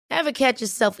Ever catch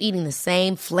yourself eating the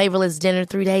same flavorless dinner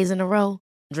 3 days in a row?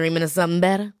 Dreaming of something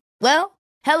better? Well,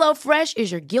 HelloFresh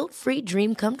is your guilt-free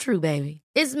dream come true, baby.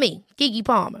 It's me, Keke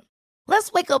Palmer.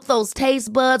 Let's wake up those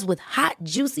taste buds with hot,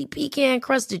 juicy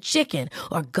pecan-crusted chicken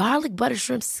or garlic butter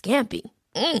shrimp scampi.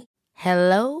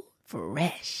 Hello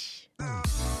Fresh.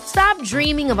 Stop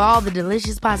dreaming of all the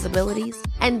delicious possibilities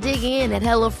and dig in at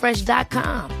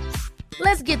HelloFresh.com.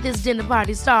 Let's get this dinner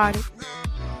party started.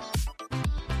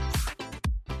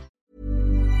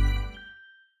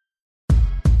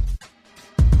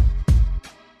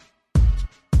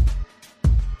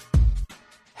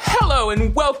 Hello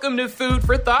and welcome to Food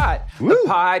for Thought, the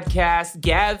podcast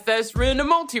gabfest wherein a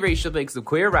multiracial mix of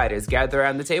queer writers gather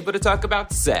around the table to talk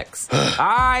about sex,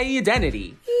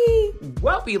 identity,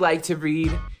 what we like to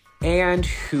read, and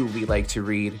who we like to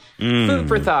read. Food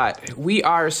for Thought. We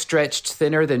are stretched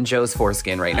thinner than Joe's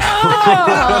foreskin right now.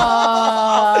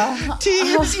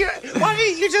 Teebs, why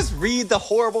didn't you just read the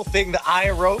horrible thing that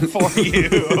I wrote for you?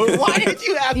 Why did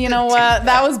you have You know what?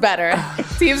 That was better.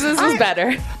 Teebs, this was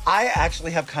better. I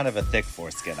actually have kind of a thick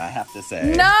foreskin, I have to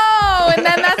say. No! And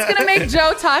then that's going to make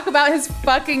Joe talk about his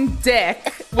fucking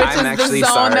dick, which I'm is the zone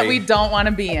sorry. that we don't want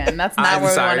to be in. That's not I'm where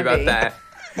we sorry want to be. about that.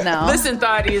 No. Listen,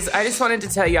 Thoughties, I just wanted to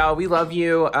tell y'all we love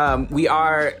you. We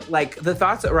are, like, the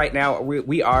thoughts right now,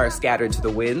 we are scattered to the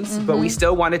winds, but we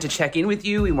still wanted to check in with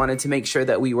you. We wanted to make sure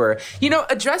that we were,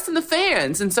 addressing the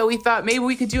fans. And so we thought maybe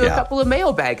we could do a couple of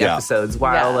mailbag episodes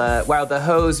while the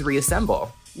hoes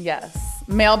reassemble. Yes.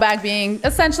 Mailbag being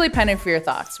essentially penning for your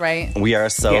thoughts, right? We are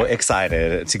so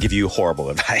excited to give you horrible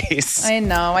advice. I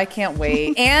know. I can't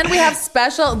wait. And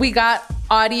we got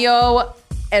audio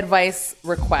advice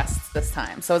requests this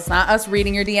time. So it's not us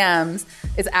reading your DMs.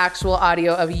 It's actual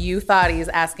audio of you thotties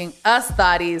asking us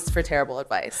thotties for terrible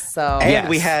advice. So And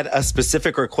we had a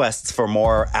specific request for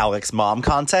more Alex mom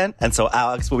content. And so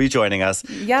Alex will be joining us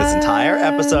this entire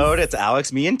episode. It's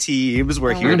Alex, me, and Teebs.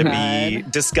 We're here to be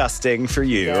disgusting for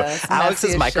you. Yes,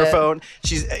 Alex's microphone,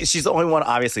 she's the only one,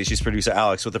 obviously, she's producer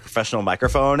Alex with a professional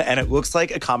microphone. And it looks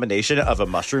like a combination of a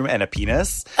mushroom and a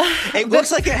penis. It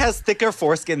looks like it has thicker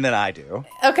foreskin than I do.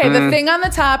 Okay, the thing on the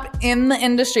top in the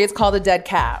industry, it's called a dead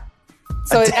cat.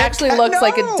 So it actually looks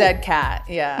like a dead cat.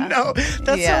 Yeah. No,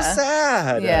 that's so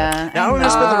sad. Yeah. Now I'm going to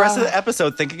spend the rest of the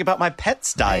episode thinking about my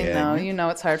pets dying. I know. You know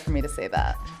it's hard for me to say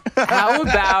that. How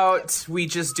about we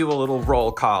just do a little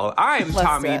roll call? I'm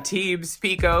Tommy Teebs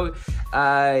Pico.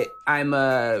 I'm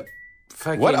a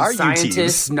fucking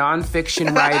scientist,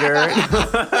 nonfiction writer.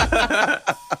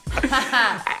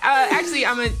 Actually,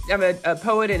 I'm a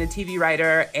poet and a TV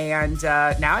writer, and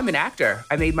now I'm an actor.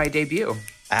 I made my debut.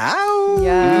 Ow!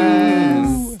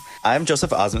 Yes. I'm Joseph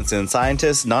Osmundson,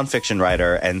 scientist, nonfiction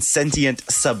writer, and sentient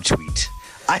subtweet.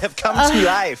 I have come to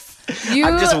life.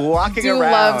 I'm just walking around. You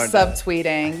love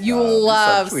subtweeting. You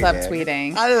love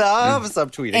subtweeting. I love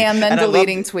subtweeting. And then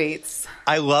deleting tweets.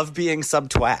 I love being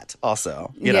subtwat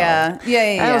also. You know. Yeah.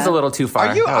 That was a little too far.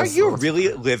 Are you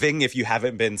really living if you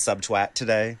haven't been subtwat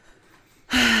today?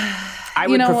 I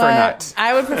would prefer not.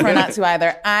 I would prefer not to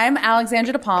either. I'm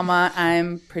Alexandra De Palma.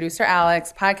 I'm producer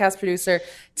Alex, podcast producer,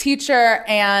 teacher,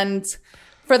 and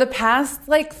for the past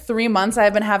 3 months,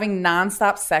 I've been having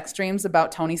nonstop sex dreams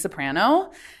about Tony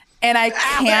Soprano, and I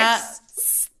can't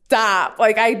stop.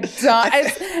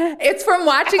 It's from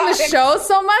watching the show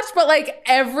so much, but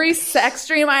every sex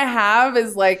dream I have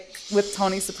is with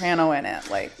Tony Soprano in it.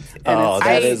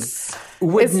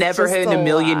 Would never in a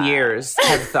million years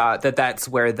have thought that that's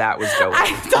where that was going.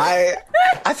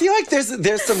 I feel like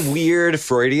there's some weird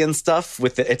Freudian stuff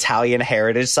with the Italian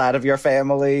heritage side of your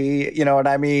family. You know what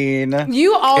I mean?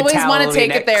 You always want to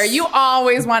take it there. You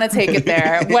always want to take it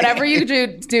there. Whatever you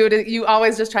do, you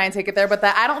always just try and take it there. But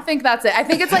I don't think that's it. I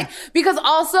think it's because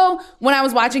also when I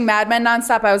was watching Mad Men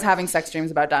nonstop, I was having sex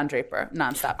dreams about Don Draper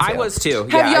nonstop too. I was too.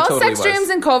 Have y'all sex dreams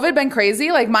in COVID been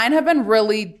crazy? Mine have been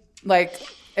really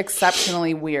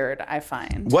exceptionally weird, I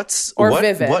find.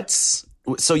 Vivid.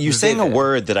 So you're saying a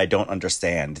word that I don't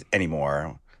understand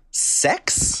anymore.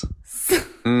 Sex? Listen,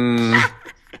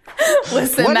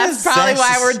 that's probably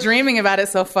why we're dreaming about it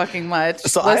so fucking much.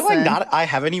 So I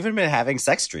haven't even been having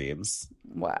sex dreams.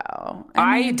 Wow.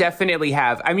 I definitely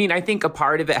have. I mean, I think a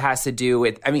part of it has to do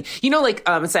with,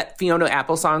 it's that Fiona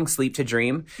Apple song, Sleep to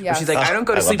Dream. Yes. Where she's like, I don't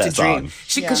go to sleep to dream.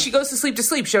 Because she goes to sleep to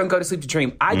sleep. She don't go to sleep to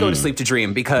dream. I go to sleep to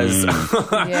dream because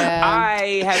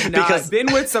I have not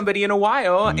been with somebody in a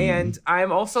while. And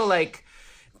I'm also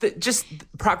just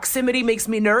proximity makes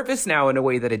me nervous now in a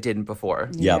way that it didn't before.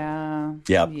 Yep. Yeah.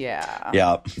 Yep. Yeah.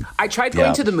 Yep. I tried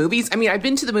going to the movies. I mean, I've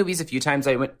been to the movies a few times.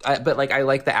 I went, but like I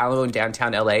like the Alamo in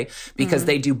downtown LA because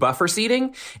they do buffer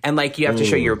seating, and like you have to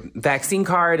show your vaccine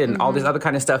card and all this other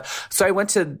kind of stuff. So I went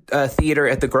to a theater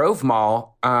at the Grove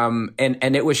Mall,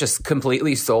 and it was just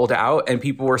completely sold out, and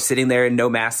people were sitting there and no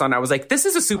masks on. I was like, this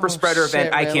is a super spreader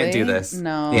event. Really? I can't do this.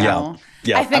 No.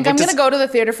 Yeah. I think I'm going to go to the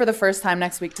theater for the first time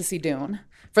next week to see Dune.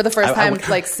 For the first time,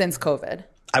 like, since COVID.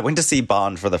 I went to see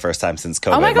Bond for the first time since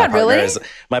COVID. Oh my God, really?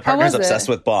 My partner is obsessed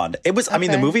with Bond. It was, I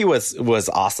mean, the movie was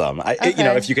awesome. You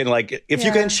know, if you can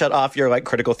you can shut off your like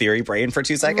critical theory brain for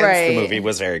 2 seconds, the movie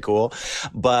was very cool.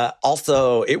 But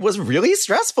also it was really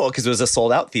stressful because it was a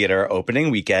sold out theater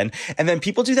opening weekend. And then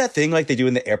people do that thing like they do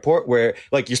in the airport where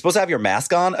like you're supposed to have your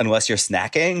mask on unless you're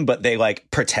snacking, but they like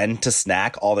pretend to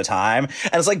snack all the time.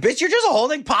 And it's like, bitch, you're just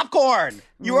holding popcorn.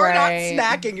 You are not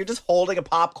snacking. You're just holding a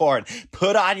popcorn.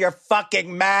 Put on your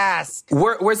fucking mask.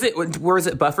 Was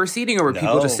it buffer seating or were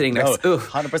people just sitting next? No,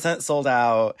 100% sold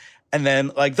out. And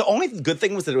then, like, the only good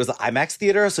thing was that it was an IMAX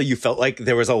theater, so you felt like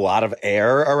there was a lot of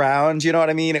air around, you know what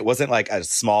I mean? It wasn't, like, a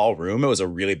small room. It was a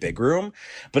really big room.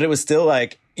 But it was still,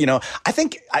 like, you know, I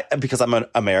think because I'm an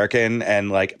American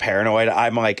and, like, paranoid,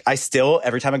 I'm, like, I still,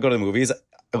 every time I go to the movies,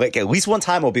 like at least one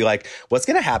time we'll be like, what's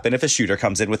going to happen if a shooter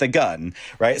comes in with a gun,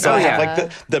 right? So I have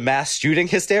like the mass shooting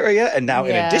hysteria. And now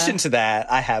in addition to that,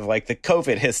 I have like the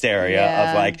COVID hysteria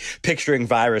of like picturing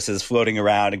viruses floating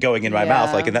around and going in my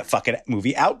mouth like in that fucking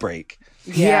movie Outbreak.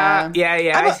 Yeah.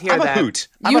 I hear I'm that. a hoot.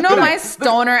 My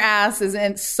stoner ass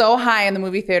is so high in the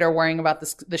movie theater worrying about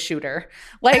the shooter.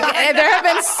 Like there have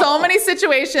been so many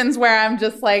situations where I'm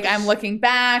just like, I'm looking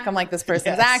back. I'm like, this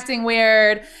person's acting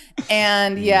weird.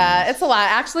 And it's a lot.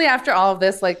 Actually, after all of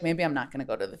this, like maybe I'm not going to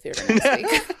go to the theater next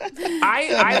week.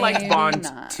 I liked Bond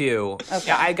too. Okay.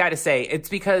 Yeah, I got to say, it's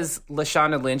because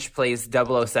Lashana Lynch plays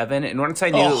 007. And once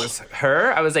I knew it was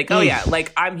her, I was like, oh yeah,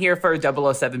 like I'm here for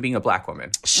 007 being a black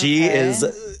woman. She is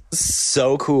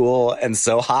so cool and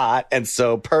so hot and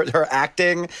so her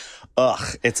acting,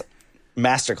 it's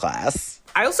masterclass.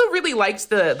 I also really liked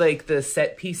the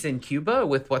set piece in Cuba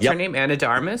with what's her name, Ana de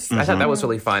Armas. I thought that was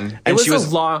really fun. It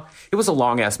was a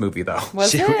long ass movie though.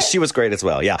 She was great as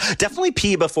well. Yeah, definitely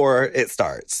pee before it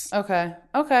starts. Okay.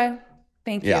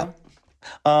 Thank you.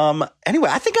 Anyway,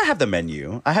 I think I have the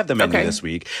menu. This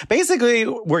week. Basically,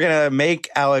 we're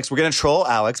gonna troll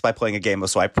Alex by playing a game of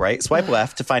swipe right, swipe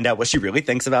left to find out what she really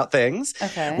thinks about things.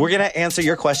 Okay. We're gonna answer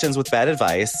your questions with bad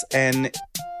advice, and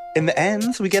in the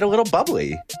end, we get a little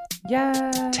bubbly.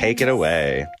 Yeah. Take it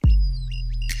away.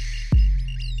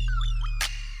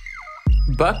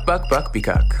 Buck,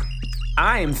 becuck.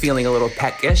 I'm feeling a little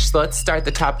peckish, so let's start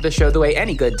the top of the show the way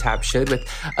any good top should, with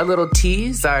a little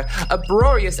tease, our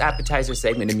uproarious appetizer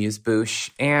segment, Amuse Bouche.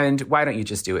 And why don't you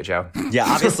just do it, Joe? Yeah,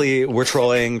 obviously, we're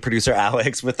trolling producer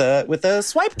Alex with a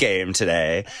swipe game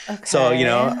today. Okay. So, you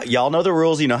know, y'all know the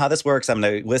rules. You know how this works. I'm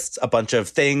going to list a bunch of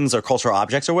things or cultural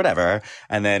objects or whatever.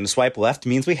 And then swipe left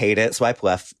means we hate it. Swipe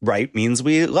right means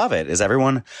we love it. Is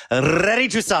everyone ready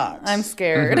to start? I'm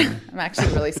scared. I'm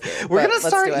actually really scared. We're going to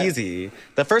start easy.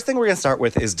 The first thing we're going to start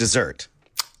with is dessert.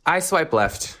 I swipe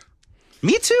left.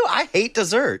 Me too. I hate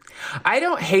dessert. I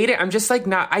don't hate it. I'm just like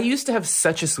not. I used to have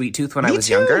such a sweet tooth when I was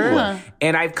younger,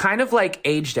 and I've kind of like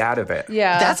aged out of it.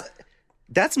 Yeah,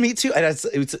 that's me too. And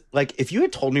it's like if you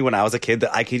had told me when I was a kid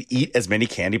that I could eat as many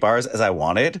candy bars as I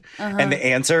wanted, and the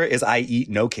answer is I eat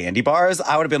no candy bars,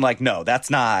 I would have been like, no, that's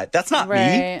not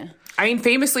me. I mean,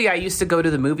 famously, I used to go to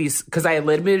the movies because I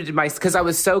limited because I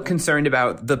was so concerned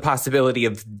about the possibility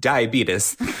of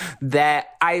diabetes that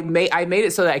I made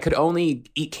it so that I could only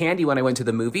eat candy when I went to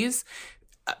the movies.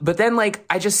 But then, like,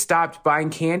 I just stopped buying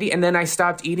candy, and then I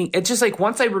stopped eating. It's just like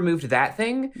once I removed that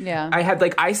thing, I had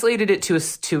like isolated it to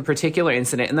a particular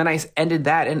incident, and then I ended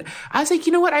that, and I was like,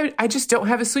 you know what? I just don't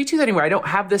have a sweet tooth anymore. I don't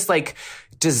have this like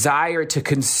desire to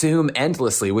consume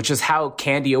endlessly, which is how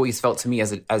candy always felt to me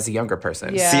as a younger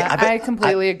person. Yeah, see, I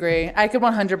completely agree. I could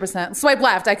 100% swipe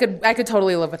left. I could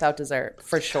totally live without dessert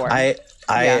for sure. I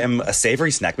am a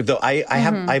savory snack, but though I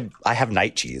have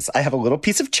night cheese. I have a little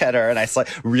piece of cheddar, and I slice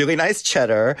really nice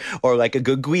cheddar or like a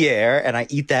good Gruyere, and I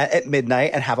eat that at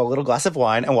midnight and have a little glass of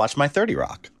wine and watch my 30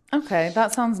 Rock. Okay,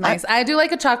 that sounds nice. I do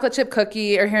like a chocolate chip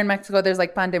cookie, or here in Mexico, there's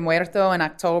like pan de muerto in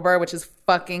October, which is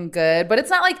fucking good, but it's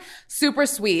not like super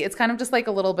sweet. It's kind of just like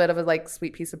a little bit of a like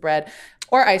sweet piece of bread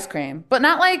or ice cream, but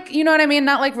not like, you know what I mean?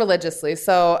 Not like religiously.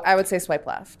 So I would say swipe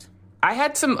left. I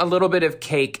had a little bit of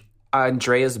cake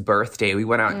Andrea's birthday. We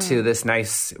went out to this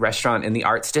nice restaurant in the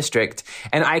Arts District,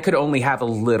 and I could only have a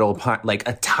little, like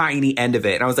a tiny end of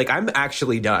it. And I was like, I'm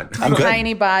actually done. I'm good.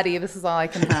 Tiny body. This is all I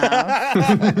can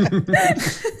have.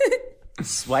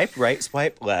 Swipe right,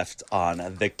 swipe left on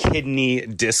the kidney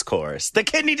discourse. The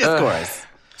kidney discourse.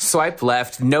 Swipe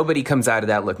left. Nobody comes out of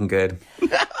that looking good.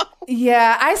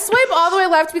 Yeah, I swipe all the way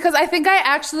left because I think I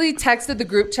actually texted the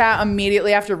group chat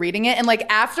immediately after reading it. And like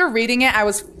after reading it, I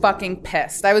was fucking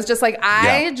pissed. I was just like,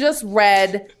 I just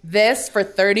read this for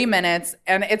 30 minutes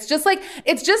and it's just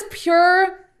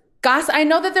pure gossip. I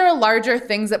know that there are larger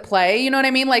things at play, you know what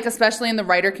I mean? Like, especially in the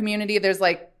writer community, there's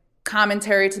like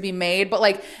commentary to be made. But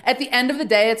like at the end of the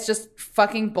day, it's just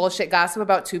fucking bullshit gossip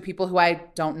about two people who I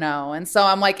don't know. And so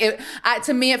I'm like,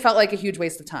 to me, it felt like a huge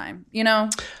waste of time, you know?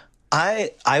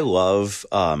 I love,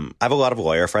 I have a lot of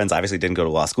lawyer friends. I obviously didn't go to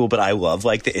law school, but I love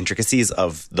like the intricacies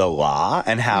of the law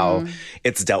and how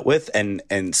it's dealt with. And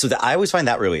so that I always find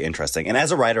that really interesting. And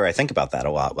as a writer, I think about that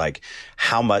a lot. Like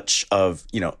how much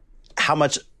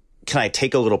can I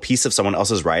take a little piece of someone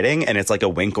else's writing and it's like a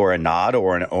wink or a nod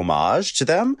or an homage to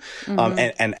them?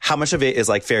 And how much of it is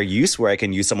like fair use where I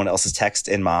can use someone else's text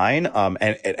in mine?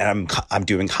 And I'm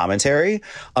doing commentary.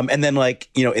 And then like,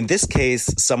 you know, in this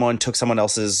case, someone took someone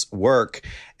else's work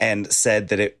and said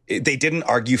that they didn't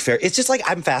argue fair. It's just like,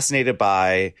 I'm fascinated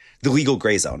by the legal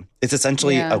gray zone. It's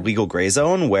essentially a legal gray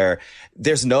zone where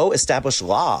there's no established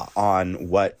law on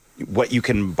what you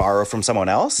can borrow from someone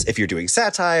else if you're doing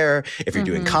satire, if you're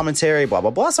doing commentary, blah, blah,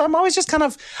 blah. So I'm always just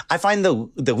I find the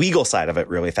legal side of it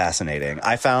really fascinating.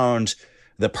 I found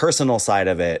the personal side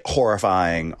of it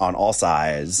horrifying on all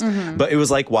sides, but it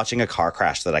was like watching a car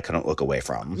crash that I couldn't look away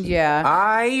from. Yeah.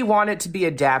 I want it to be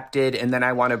adapted, and then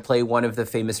I want to play one of the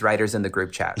famous writers in the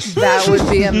group chat. That would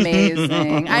be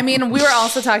amazing. I mean, we were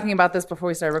also talking about this before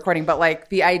we started recording, but like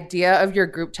the idea of your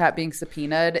group chat being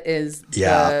subpoenaed is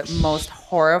the most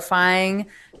horrifying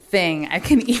thing I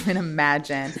can even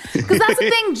imagine. Because that's the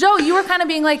thing, Joe, you were kind of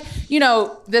being like, you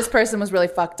know, this person was really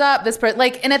fucked up.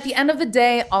 And at the end of the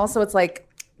day, also it's like,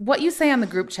 what you say on the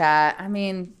group chat, I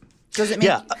mean, does it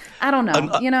mean, I don't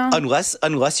know, you know?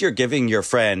 Unless you're giving your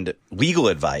friend legal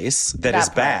advice that is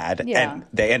bad and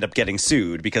they end up getting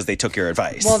sued because they took your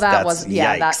advice. Well,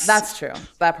 that's true.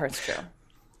 That part's true.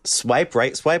 Swipe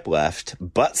right, swipe left,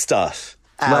 butt stuff.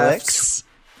 Alex.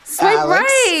 Swipe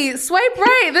right.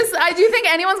 Do you think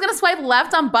anyone's going to swipe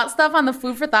left on butt stuff on the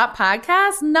Food for Thought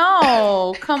podcast?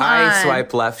 No, come on. I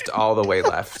swipe left all the way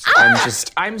left.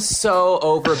 I'm so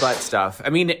over butt stuff. I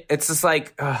mean, it's just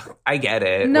like, I get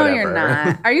it. No, whatever. You're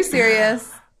not. Are you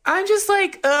serious? I'm just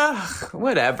like,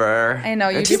 whatever. I know,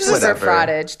 you just prefer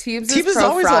frottage. Teebs has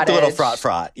always loved a little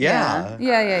frot. Yeah.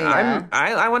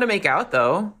 I want to make out,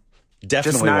 though.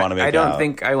 Definitely want to make out. I don't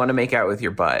think I want to make out with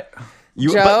your butt.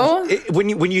 Joe?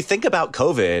 When you think about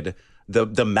COVID,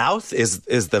 the mouth is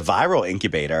the viral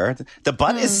incubator. The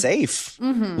butt is safe.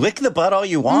 Lick the butt all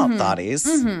you want,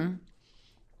 thotties.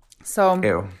 So,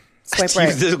 ew. Swipe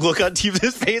right. The look on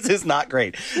Teebs' face is not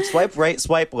great. Swipe right,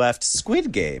 swipe left.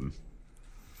 Squid Game.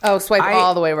 Oh, swipe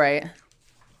all the way right.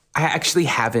 I actually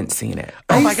haven't seen it.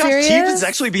 Oh my gosh, Teebs is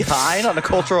actually behind on a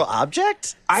cultural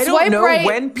object? I don't know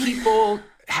when people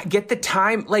get the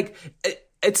time. Like,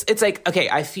 it's like, okay,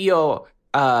 I feel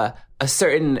a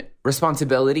certain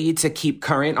responsibility to keep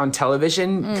current on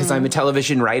television because I'm a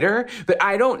television writer, but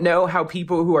I don't know how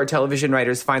people who are television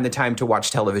writers find the time to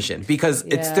watch television because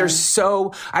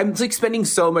I'm like spending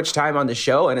so much time on the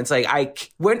show and it's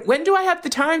like, when do I have the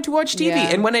time to watch TV? Yeah.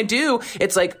 And when I do,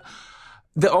 it's like,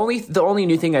 the only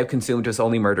new thing I've consumed was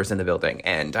Only Murders in the Building,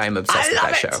 and I'm obsessed with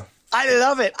that show. I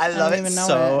love it. I love it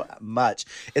so much.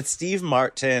 It's Steve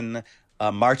Martin,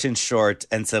 Martin Short,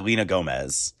 and Selena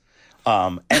Gomez.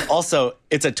 And also,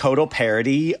 it's a total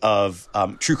parody of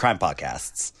true crime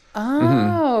podcasts.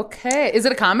 Oh, okay. Is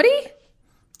it a comedy?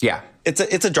 Yeah, it's a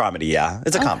dramedy. Yeah,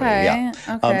 it's a comedy. Yeah,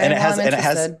 and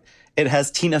it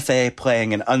has Tina Fey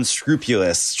playing an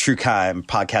unscrupulous true crime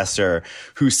podcaster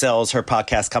who sells her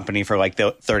podcast company for like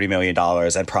 $30 million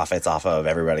and profits off of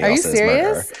everybody else's murder. Are you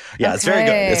serious? Yeah, it's very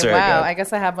good. It's very good. I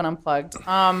guess I have one unplugged.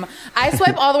 I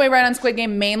swipe all the way right on Squid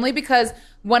Game mainly because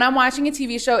when I'm watching a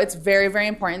TV show, it's very, very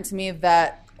important to me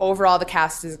that overall the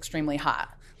cast is extremely hot.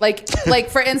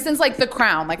 Like for instance, like The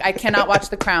Crown. Like I cannot watch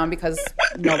The Crown because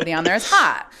nobody on there is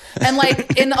hot. And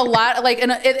like in a lot, like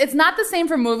it's not the same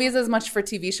for movies as much for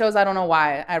TV shows. I don't know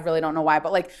why. I really don't know why.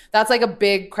 But like that's like a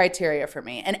big criteria for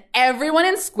me. And everyone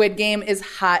in Squid Game is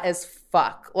hot as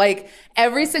fuck. Like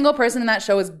every single person in that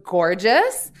show is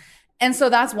gorgeous. And so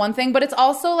that's one thing. But it's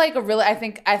also like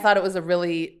I thought it was a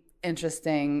really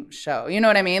interesting show. You know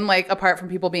what I mean? Like apart from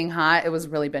people being hot, it was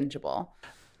really bingeable.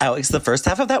 Alex, the first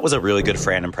half of that was a really good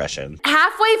Fran impression.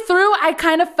 Halfway through, I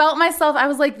kind of felt myself. I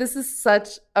was like, "This is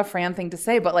such a Fran thing to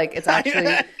say," but like, it's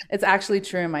actually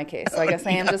true in my case. So I guess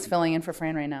I am just filling in for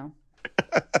Fran right now.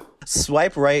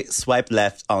 Swipe right, swipe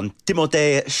left on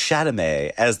Timothée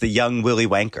Chalamet as the young Willy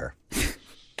Wanker.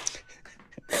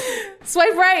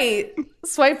 Swipe right.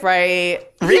 Swipe right.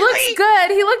 Really? He looks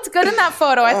good. He looked good in that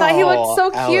photo. I thought he looked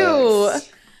so Alex.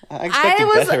 cute. I expected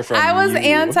better from I was you.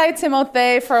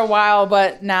 anti-Timothée for a while,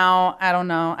 but now, I don't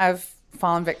know. I've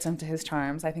fallen victim to his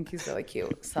charms. I think he's really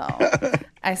cute. So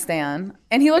I stan.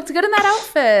 And he looked good in that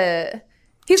outfit.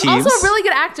 He's also a really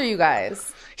good actor, you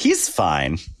guys. He's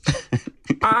fine.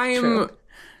 I'm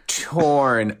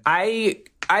torn. I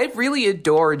really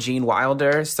adore Gene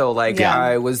Wilder, so I'm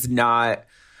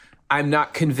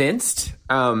not convinced.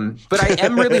 But I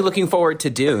am really looking forward to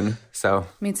Dune. So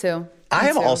Me too. I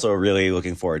am also really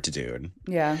looking forward to Dune.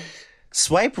 Yeah.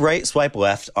 Swipe right, swipe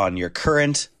left on your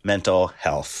current mental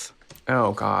health.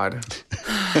 Oh God.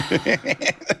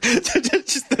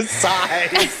 Just the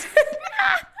size.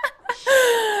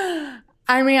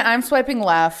 I mean, I'm swiping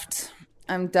left.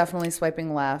 I'm definitely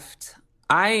swiping left.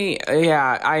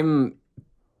 I'm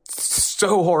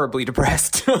so horribly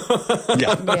depressed.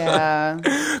 Yeah.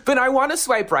 But I want to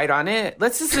swipe right on it.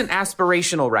 Let's just an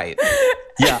aspirational right.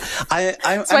 Yeah.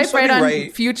 I'm Swipe right on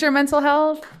right. future mental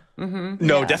health.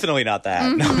 No, definitely not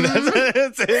that. No,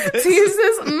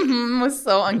 Jesus was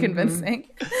so unconvincing.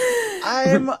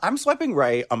 I'm swiping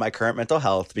right on my current mental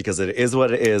health because it is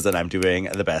what it is and I'm doing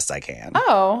the best I can.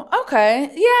 Oh, okay.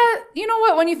 Yeah, you know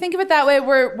what? When you think of it that way,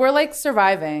 we're like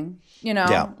surviving. You know,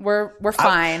 Yeah. we're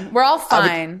fine. We're all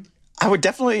fine. I would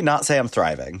definitely not say I'm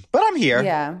thriving, but I'm here.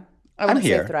 Yeah, I wouldn't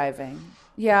say thriving.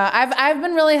 Yeah, I've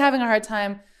been really having a hard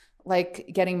time like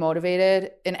getting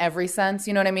motivated in every sense.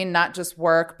 You know what I mean? Not just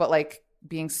work, but like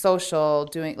being social,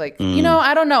 doing like you know,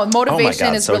 I don't know. Motivation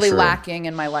God, is so really true. lacking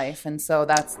in my life, and so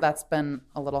that's been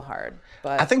a little hard.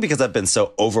 But I think because I've been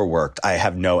so overworked, I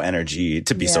have no energy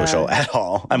to be social at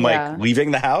all. I'm like, leaving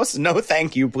the house? No,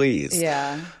 thank you, please.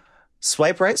 yeah.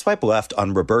 Swipe right, swipe left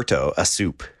on Roberto, a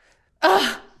soup.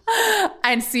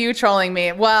 I see you trolling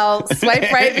me. Well,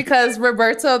 swipe right because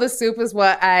Roberto the soup is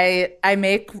what I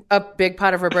make a big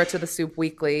pot of Roberto the soup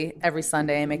weekly. Every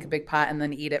Sunday I make a big pot and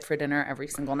then eat it for dinner every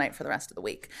single night for the rest of the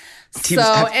week.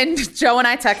 And Joe and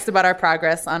I text about our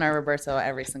progress on our Roberto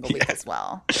every single week as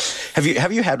well.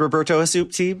 Have you had Roberto a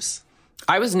soup, Teebs?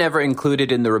 I was never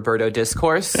included in the Roberto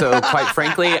discourse, so quite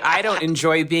frankly, I don't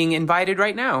enjoy being invited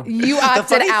right now. You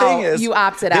opted out. You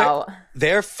opted out.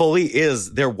 There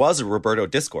was a Roberto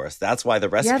discourse. That's why the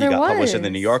recipe got published in the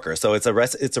New Yorker. So it's a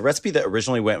recipe that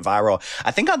originally went viral,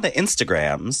 I think, on the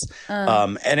Instagrams.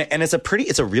 And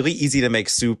it's a really easy to make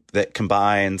soup that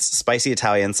combines spicy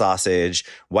Italian sausage,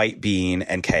 white bean,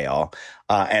 and kale.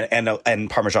 And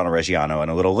Parmigiano Reggiano and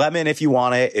a little lemon if you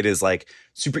want it. It is like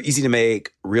super easy to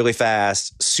make, really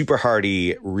fast, super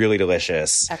hearty, really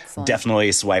delicious. Excellent.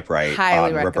 Definitely swipe right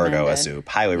Highly on Roberto a soup.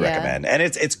 Highly recommend. And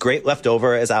it's great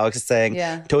leftover, as Alex is saying.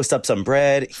 Yeah. Toast up some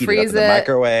bread, heat it up in the it.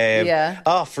 microwave. Yeah.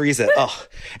 Oh, freeze it. Oh,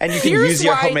 and you can use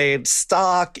your homemade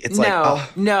stock. It's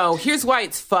No, here's why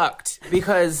it's fucked.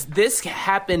 Because this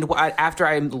happened after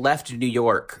I left New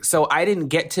York. So I didn't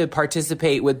get to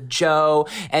participate with Joe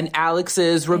and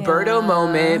Alex's Roberto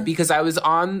moment because I was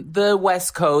on the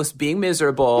West Coast being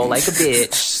miserable like a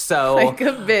bitch. So like a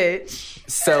bitch.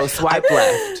 So swipe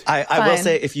left. I will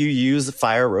say, if you use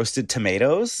fire roasted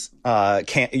tomatoes,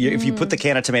 if you put the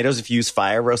can of tomatoes, if you use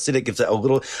fire roasted, it gives it a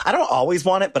little. I don't always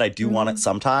want it, but I do want it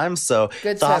sometimes. So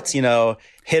Good thoughts, tip.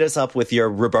 Hit us up with your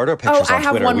Roberto pictures on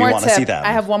Twitter. One more we want to tip. see them.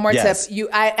 I have one more Yes. tip.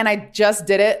 I just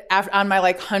did it on my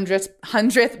like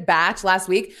 100th batch last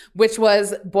week, which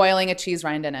was boiling a cheese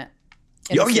rind in it.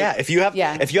 Oh yeah, if you have a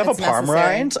parm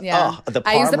rind, the parm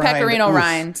I use the pecorino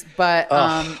rind, rind, but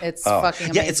it's fucking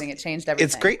amazing. It changed everything.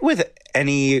 It's great with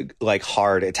any like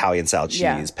hard Italian style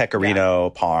cheese,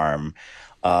 pecorino, parm.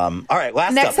 All right,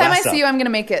 next time I see you, I'm gonna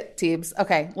make it, Teebs.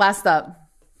 Okay, last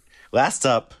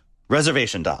up,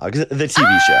 Reservation Dogs, the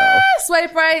TV show.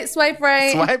 Swipe right, swipe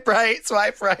right, swipe right,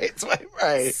 swipe right, swipe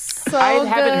right. So I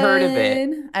haven't heard of it.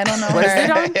 I don't know. What is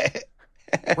it on?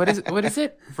 What is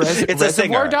it? It's a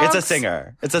singer. Dogs? It's a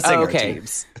singer. It's a singer. Okay.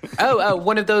 Teebs.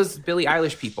 One of those Billie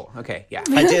Eilish people. Okay, yeah.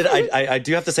 I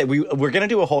do have to say we're gonna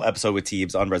do a whole episode with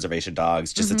Teebs on Reservation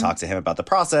Dogs just to talk to him about the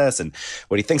process and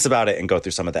what he thinks about it and go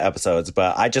through some of the episodes.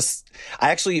 But I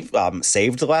actually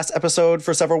saved the last episode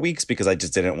for several weeks because I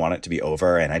just didn't want it to be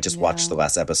over, and I just watched the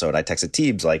last episode. I texted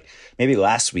Teebs like maybe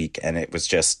last week, and it was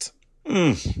just.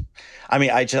 I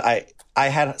mean, I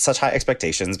had such high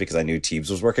expectations because I knew Teebs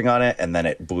was working on it, and then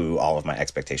it blew all of my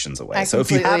expectations away. I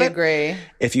completely agree.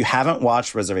 If you haven't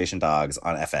watched Reservation Dogs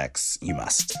on FX, you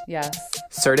must. Yes.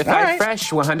 Certified fresh,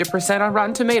 100% on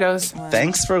Rotten Tomatoes. Wow.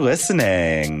 Thanks for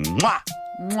listening. Mwah!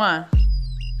 Mwah.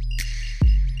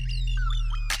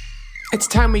 It's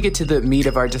time we get to the meat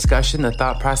of our discussion, the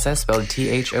thought process, spelled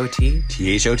T-H-O-T.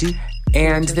 T-H-O-T?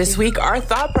 And this week, our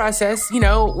thought process, you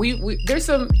know, there's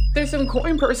some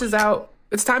coin purses out.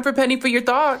 It's time for Penny for Your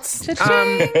Thoughts.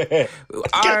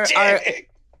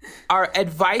 Our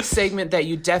advice segment that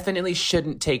you definitely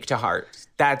shouldn't take to heart.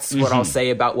 That's what I'll say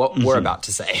about what we're about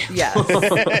to say. Yes.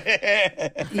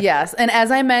 Yes. And as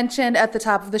I mentioned at the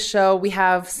top of the show, we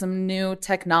have some new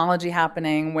technology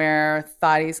happening where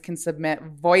thotties can submit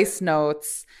voice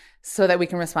notes so that we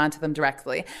can respond to them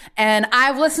directly. And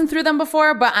I've listened through them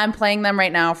before, but I'm playing them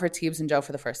right now for Teebs and Joe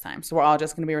for the first time. So we're all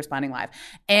just going to be responding live.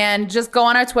 And just go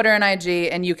on our Twitter and IG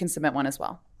and you can submit one as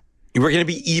well. We're going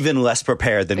to be even less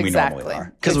prepared than we normally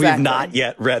are. Because we've not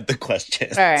yet read the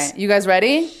questions. All right. You guys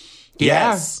ready?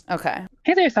 Yes. Okay.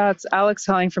 Hey there, thoughts. Alex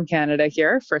calling from Canada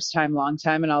here. First time, long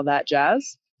time, and all that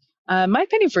jazz. My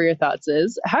penny for your thoughts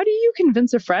is, how do you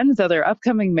convince a friend that their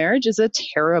upcoming marriage is a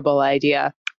terrible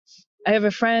idea? I have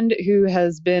a friend who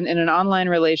has been in an online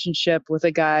relationship with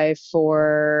a guy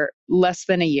for less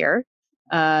than a year.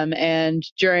 And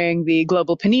during the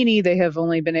global panini, they have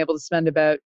only been able to spend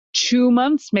about 2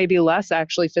 months, maybe less,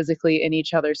 actually physically in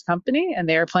each other's company. And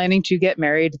they are planning to get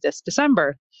married this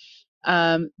December.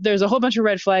 There's a whole bunch of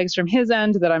red flags from his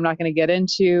end that I'm not going to get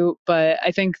into, but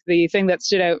I think the thing that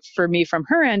stood out for me from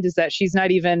her end is that she's not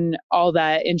even all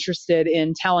that interested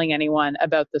in telling anyone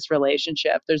about this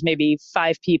relationship. There's maybe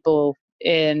 5 people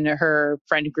in her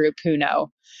friend group who know.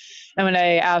 And when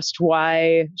I asked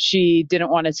why she didn't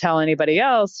want to tell anybody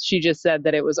else, she just said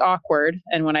that it was awkward.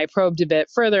 And when I probed a bit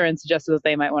further and suggested that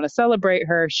they might want to celebrate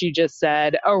her, she just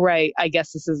said, oh, right, I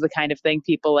guess this is the kind of thing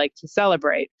people like to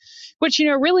celebrate, which, you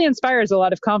know, really inspires a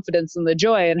lot of confidence in the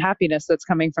joy and happiness that's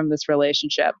coming from this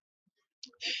relationship.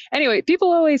 Anyway,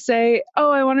 people always say,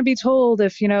 oh, I want to be told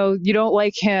if, you know, you don't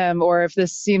like him or if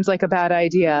this seems like a bad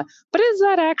idea. But is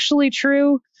that actually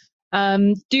true?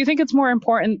 Do you think it's more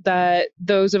important that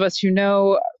those of us who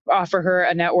know offer her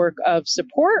a network of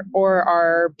support or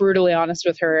are brutally honest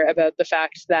with her about the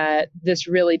fact that this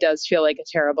really does feel like a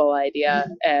terrible idea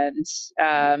and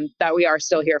that we are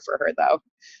still here for her,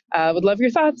 though? Would love your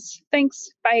thoughts. Thanks.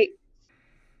 Bye.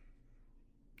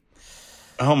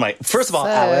 Oh my. First of all,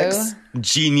 Alex,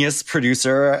 genius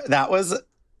producer. That was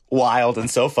wild and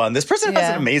so fun. This person has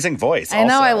an amazing voice. I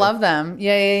know. I love them.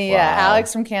 Yeah. Wow.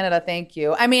 Alex from Canada. Thank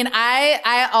you. I mean,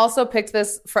 I also picked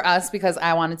this for us because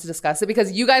I wanted to discuss it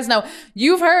because you guys know,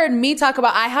 you've heard me talk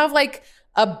about, I have like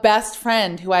a best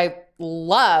friend who I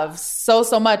love so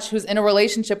much, who's in a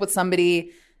relationship with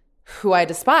somebody who I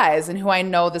despise and who I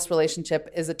know this relationship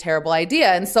is a terrible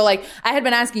idea. And so like, I had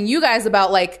been asking you guys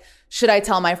about like, should I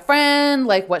tell my friend?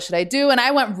 Like, what should I do? And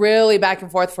I went really back and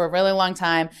forth for a really long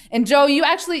time. And Joe,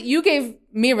 you gave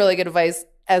me really good advice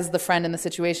as the friend in the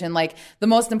situation. Like, the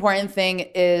most important thing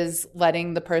is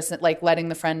letting the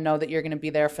friend know that you're going to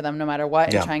be there for them no matter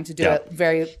what, and trying to do it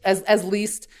very as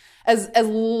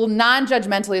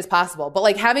non-judgmentally as possible. But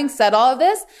like, having said all of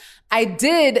this, I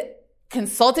did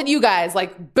consulted you guys,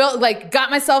 got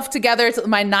myself together to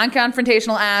my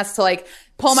non-confrontational ass to like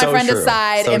pull my friend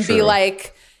aside and be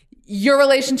like, your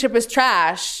relationship is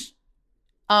trash.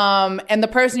 And the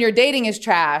person you're dating is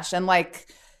trash. And like,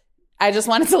 I just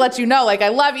wanted to let you know, like, I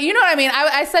love you. You know what I mean?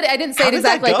 I said it, I didn't say it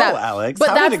exactly like that, Alex?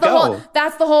 But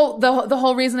that's the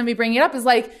whole reason of me bringing it up is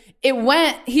like, he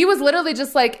was literally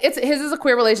just like, his is a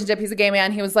queer relationship. He's a gay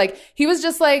man. He was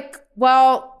just like,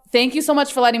 well, thank you so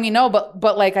much for letting me know.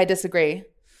 But like, I disagree.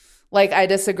 Like, I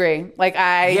think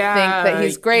that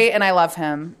he's great and I love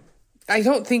him. I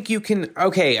don't think you can.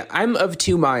 Okay, I'm of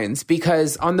two minds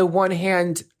because on the one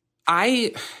hand,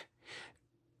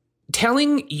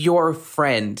 telling your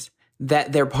friend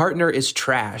that their partner is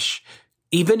trash,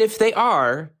 even if they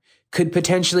are, could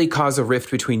potentially cause a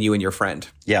rift between you and your friend.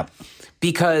 Yeah.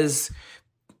 Because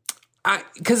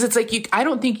it's like, I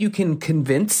don't think you can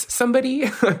convince somebody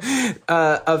of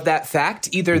that fact.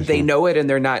 Either they know it and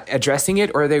they're not addressing it,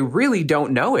 or they really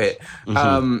don't know it.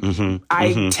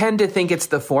 I tend to think it's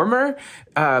the former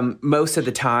most of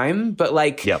the time. But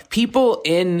like people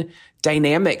in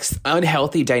dynamics,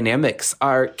 unhealthy dynamics,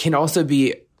 can also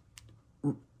be,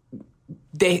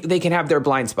 they can have their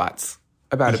blind spots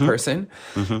about a person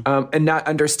and not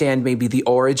understand maybe the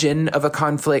origin of a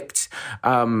conflict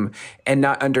and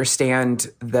not understand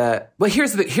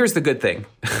here's the good thing.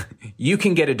 You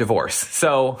can get a divorce.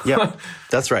 So yeah,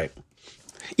 that's right.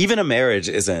 Even a marriage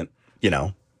isn't,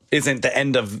 isn't the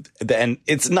end of the end.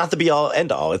 It's not the be all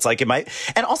end all. It's like it might,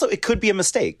 and also it could be a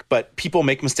mistake, but people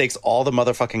make mistakes all the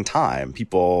motherfucking time.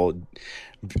 People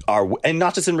are, and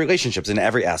not just in relationships, in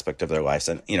every aspect of their lives.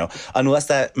 And, you know, unless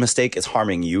that mistake is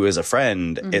harming you as a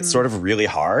friend, it's sort of really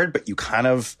hard, but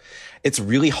it's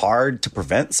really hard to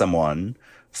prevent someone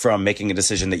from making a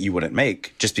decision that you wouldn't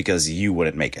make just because you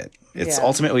wouldn't make it. It's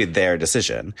ultimately their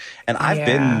decision. And I've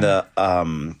been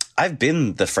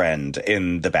the friend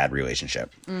in the bad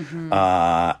relationship.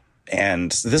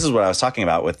 And this is what I was talking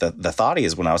about with the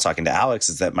thoughties when I was talking to Alex,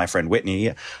 is that my friend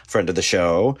Whitney, friend of the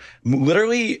show,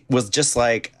 literally was just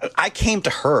like, I came to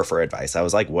her for advice. I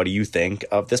was like, what do you think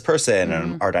of this person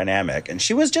and our dynamic? And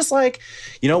she was just like,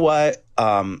 you know what?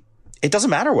 It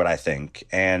doesn't matter what I think.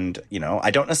 And, you know,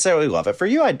 I don't necessarily love it for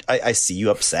you. I see you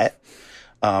upset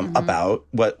about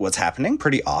what's happening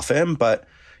pretty often, but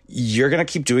you're going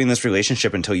to keep doing this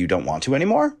relationship until you don't want to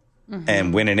anymore.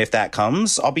 And when and if that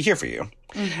comes, I'll be here for you.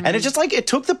 And it just like, it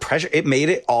took the pressure. It made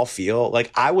it all feel like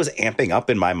I was amping up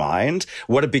in my mind.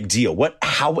 What a big deal.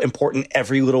 How important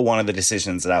every little one of the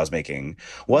decisions that I was making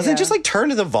was. And just like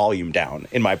turned the volume down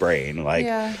in my brain. Like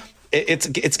it's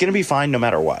going to be fine no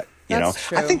matter what, you know?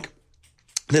 True. I think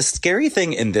the scary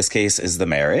thing in this case is the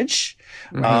marriage.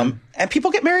 And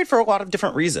people get married for a lot of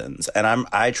different reasons. And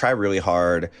I try really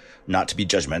hard not to be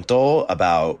judgmental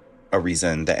about a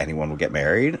reason that anyone would get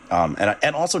married.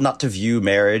 And also not to view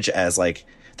marriage as like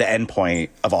the end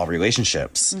point of all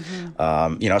relationships.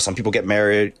 You know, some people get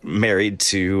married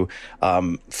to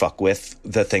fuck with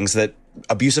the things that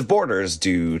abusive borders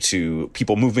do to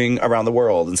people moving around the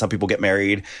world. And some people get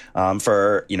married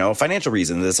for, you know, financial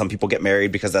reasons. And some people get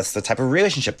married because that's the type of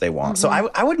relationship they want. So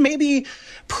I would maybe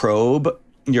probe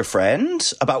your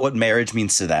friend about what marriage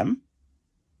means to them.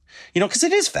 You know, because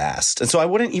it is fast. And so I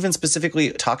wouldn't even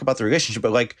specifically talk about the relationship,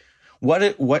 but like,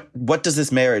 what does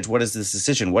this marriage, what is this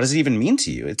decision, what does it even mean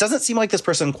to you? It doesn't seem like this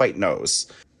person quite knows.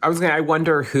 I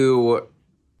wonder who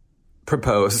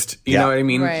proposed. You know what I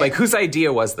mean? Right. Like, whose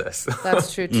idea was this?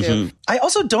 That's true too. I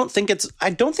also don't think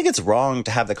it's wrong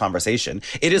to have the conversation.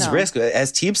 It is risk,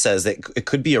 as Teeb says, that it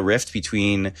could be a rift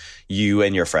between you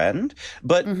and your friend,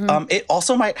 but it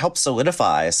also might help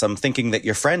solidify some thinking that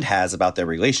your friend has about their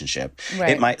relationship. Right.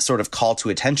 It might sort of call to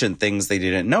attention things they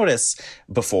didn't notice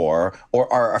before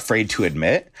or are afraid to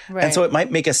admit. Right. And so it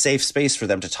might make a safe space for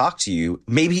them to talk to you,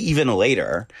 maybe even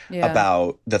later,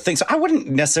 about the thing. So I wouldn't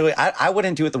necessarily, I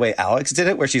wouldn't do it the way Alex did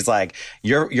it, where she's like,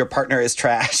 your partner is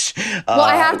trash. Well,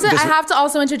 I have to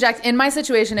also interject. In my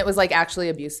situation, it was like actually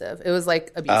abusive. It was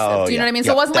like abusive. Oh, Do you know what I mean?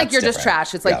 So yeah, it wasn't like that's you're just different.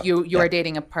 trash. It's like Yeah, you are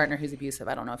dating a partner who's abusive.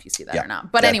 I don't know if you see that or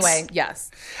not. But that's- anyway, yes.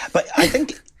 But I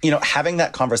think, you know, having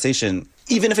that conversation,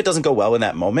 even if it doesn't go well in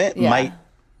that moment, might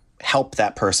help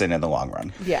that person in the long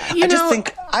run. Yeah. I just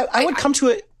think I would come to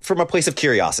it from a place of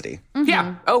curiosity.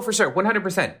 Yeah. Oh, for sure.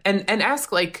 100%. And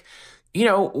ask, like, you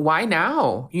know, why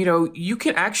now? You know, you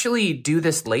can actually do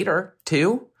this later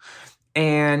too.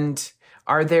 And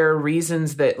are there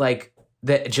reasons that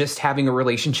that just having a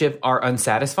relationship are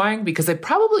unsatisfying? Because they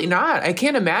probably not. I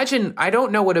can't imagine. I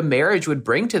don't know what a marriage would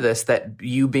bring to this that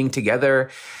you being together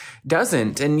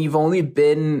doesn't. And you've only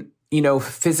been, you know,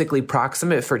 physically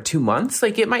proximate for 2 months.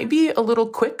 Like, it might be a little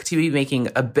quick to be making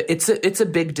it's a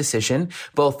big decision,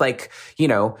 both like, you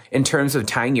know, in terms of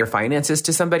tying your finances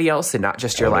to somebody else and not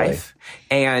just your life.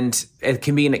 And it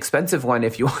can be an expensive one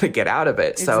if you want to get out of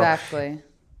it. So, Exactly.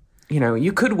 you know,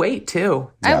 you could wait too.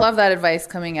 I love that advice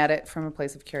coming at it from a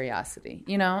place of curiosity,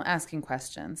 you know, asking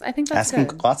questions. I think that's Asking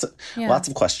good. lots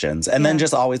of questions. And then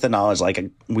just always the knowledge, like,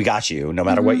 we got you, no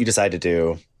matter what you decide to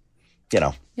do, you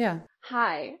know. Yeah.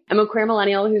 Hi, I'm a queer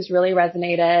millennial who's really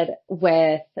resonated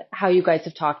with how you guys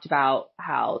have talked about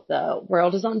how the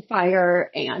world is on fire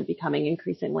and becoming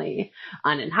increasingly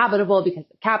uninhabitable because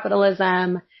of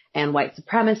capitalism and white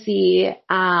supremacy.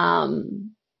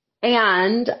 And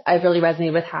I've really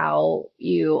resonated with how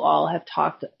you all have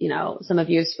talked, you know, some of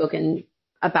you have spoken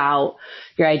about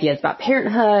your ideas about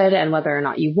parenthood and whether or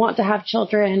not you want to have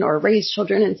children or raise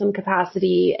children in some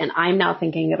capacity. And I'm now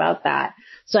thinking about that.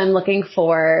 So I'm looking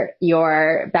for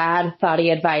your bad, thoughty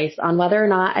advice on whether or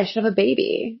not I should have a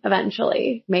baby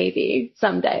eventually, maybe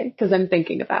someday, because I'm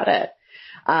thinking about it.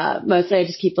 Mostly I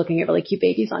just keep looking at really cute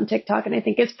babies on TikTok and I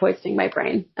think it's poisoning my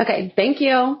brain. Okay. Thank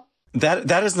you.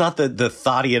 That is not the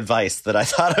thoughty advice that I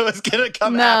thought I was going to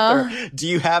come after. Do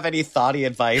you have any thoughty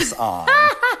advice on?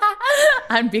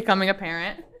 I'm becoming a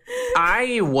parent.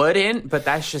 I wouldn't, but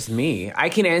that's just me. I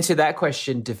can answer that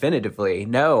question definitively.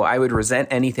 No, I would resent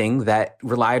anything that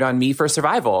relied on me for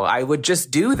survival. I would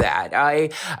just do that.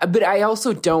 But I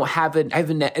also don't have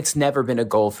it's never been a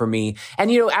goal for me.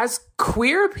 And, you know, as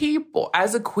queer people,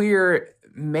 as a queer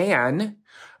man,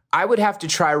 I would have to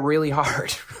try really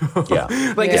hard. Yeah.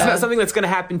 It's not something that's going to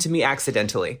happen to me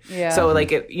accidentally. Yeah. So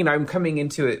like, I'm coming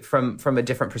into it from a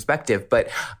different perspective, but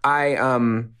I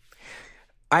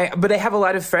have a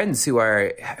lot of friends who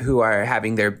are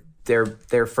having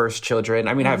their first children.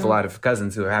 I mean, I have a lot of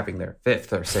cousins who are having their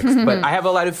fifth or sixth, but I have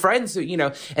a lot of friends who,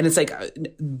 and it's like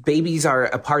babies are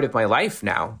a part of my life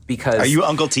now because. Are you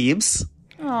Uncle Teebs?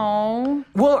 Oh.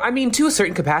 Well, I mean, to a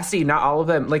certain capacity, not all of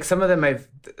them. Like some of them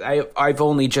I've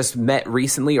only just met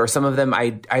recently, or some of them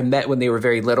I met when they were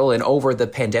very little, and over the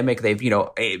pandemic they've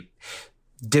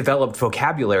developed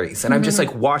vocabularies, and I'm just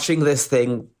like watching this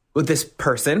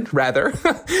person rather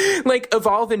like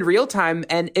evolve in real time,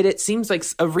 and it seems like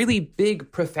a really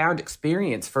big, profound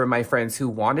experience for my friends who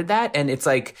wanted that, and it's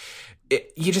like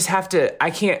you just have to. I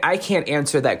can't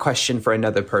answer that question for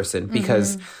another person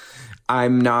because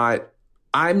I'm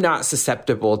not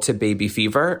susceptible to baby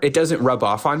fever. It doesn't rub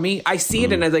off on me. I see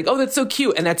it and I'm like, oh, that's so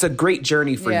cute. And that's a great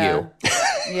journey for you.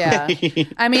 Yeah.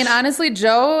 I mean, honestly,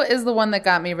 Joe is the one that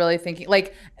got me really thinking.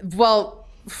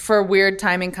 For weird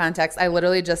timing context, I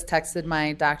literally just texted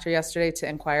my doctor yesterday to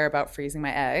inquire about freezing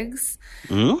my eggs.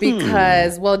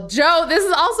 Because, Joe, this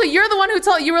is also, you're the one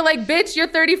who you were like, bitch, you're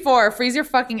 34, freeze your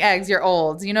fucking eggs, you're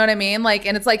old. You know what I mean? Like,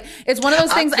 and it's like, it's one of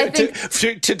those things I think.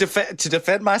 To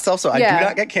defend myself, so I do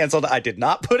not get canceled, I did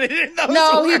not put it in those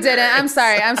No, words. he didn't. I'm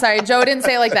sorry. Joe didn't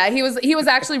say it like that. He was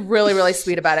actually really, really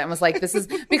sweet about it and was like, this is,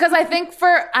 because I think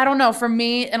for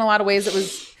me, in a lot of ways,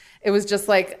 it was just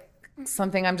like,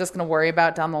 something I'm just going to worry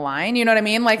about down the line. You know what I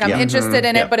mean? Like I'm interested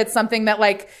in it, but it's something that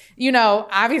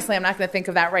obviously I'm not going to think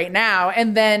of that right now.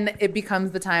 And then it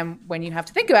becomes the time when you have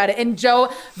to think about it. And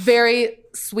Joe very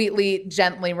sweetly,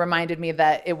 gently reminded me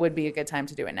that it would be a good time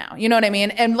to do it now. You know what I mean?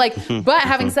 And but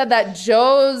having said that,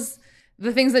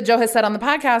 the things that Joe has said on the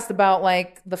podcast about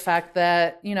like the fact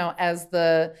that, as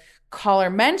the caller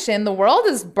mentioned, the world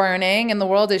is burning and the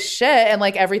world is shit and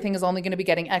like everything is only going to be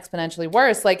getting exponentially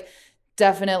worse. Like,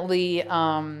 definitely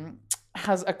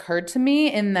has occurred to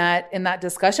me in that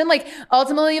discussion. Like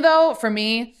ultimately though, for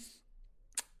me,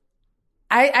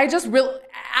 I just really,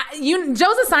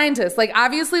 Joe's a scientist. Like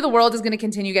obviously the world is going to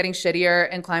continue getting shittier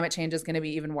and climate change is going to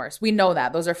be even worse. We know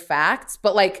that. Those are facts.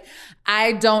 But like,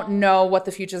 I don't know what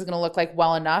the future is going to look like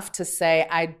well enough to say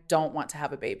I don't want to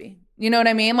have a baby. You know what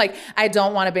I mean? Like, I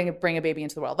don't want to bring a baby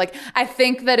into the world. Like, I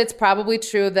think that it's probably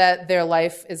true that their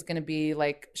life is going to be,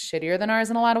 like, shittier than ours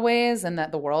in a lot of ways and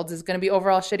that the world is going to be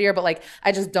overall shittier. But, like,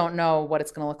 I just don't know what it's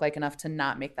going to look like enough to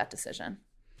not make that decision.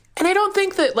 And I don't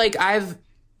think that, like,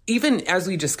 even as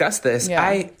we discussed this,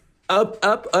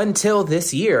 up until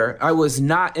this year, I was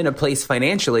not in a place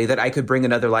financially that I could bring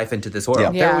another life into this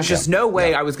world. There was just no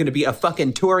way I was going to be a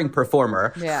fucking touring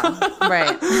performer. Yeah,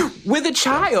 right. With a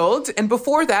child. And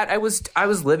before that, I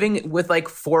was living with like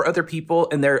 4 other people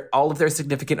and all of their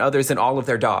significant others and all of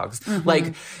their dogs.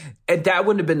 Like, and that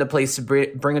wouldn't have been the place to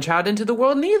bring a child into the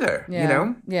world neither, you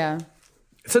know? Yeah.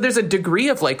 So there's a degree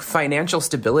of like financial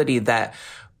stability that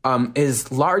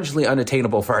is largely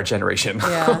unattainable for our generation.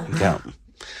 Yeah.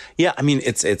 Yeah, I mean,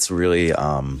 it's really,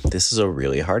 this is a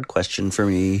really hard question for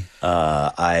me.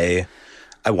 I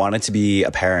wanted to be a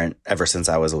parent ever since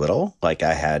I was little. Like,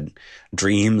 I had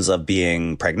dreams of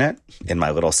being pregnant in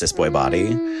my little cis boy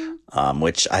body,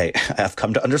 which I have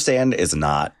come to understand is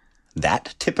not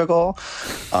that typical.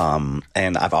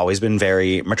 And I've always been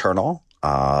very maternal.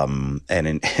 And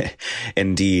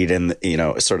indeed, and,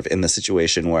 sort of in the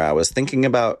situation where I was thinking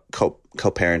about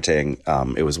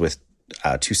co-parenting, it was with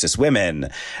 2 cis women,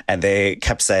 and they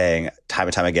kept saying time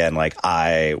and time again, like,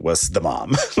 I was the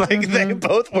mom. Like, they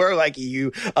both were like,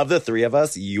 you, of the 3 of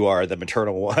us, you are the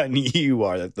maternal one, you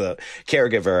are the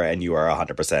caregiver, and you are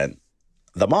 100%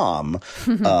 the mom.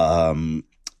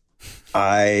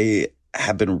 I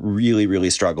have been really,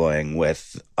 really struggling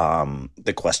with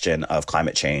the question of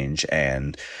climate change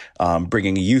and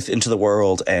bringing youth into the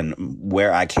world. And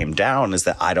where I came down is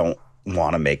that I don't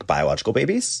want to make biological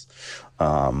babies.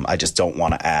 I just don't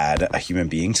want to add a human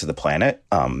being to the planet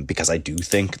because I do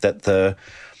think that the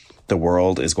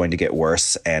world is going to get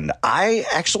worse. And I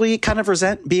actually kind of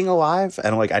resent being alive.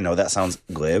 And like, I know that sounds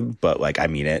glib, but like, I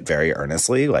mean it very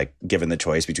earnestly. Like, given the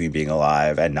choice between being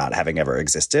alive and not having ever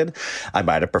existed, I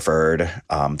might have preferred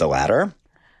the latter.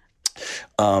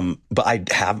 But I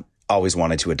have always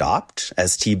wanted to adopt.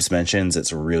 As Teebs mentions,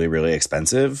 it's really, really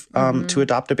expensive to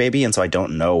adopt a baby. And so I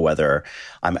don't know whether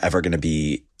I'm ever going to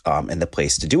be in the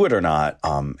place to do it or not.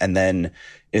 And then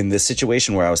in this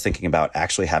situation where I was thinking about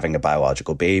actually having a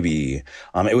biological baby,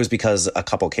 it was because a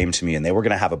couple came to me and they were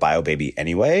going to have a bio baby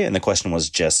anyway. And the question was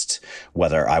just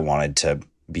whether I wanted to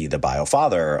be the bio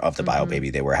father of the bio baby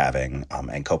they were having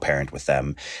and co-parent with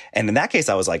them. And in that case,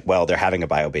 I was like, well, they're having a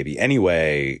bio baby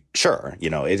anyway. Sure. You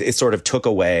know, it sort of took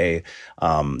away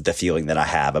the feeling that I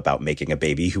have about making a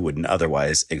baby who wouldn't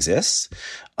otherwise exist.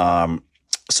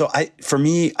 So for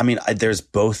me, I mean, there's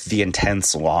both the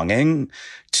intense longing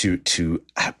to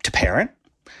parent.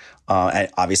 And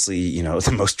obviously, you know,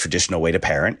 the most traditional way to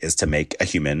parent is to make a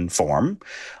human form.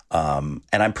 And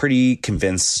I'm pretty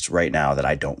convinced right now that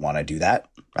I don't want to do that.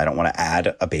 I don't want to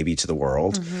add a baby to the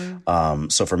world.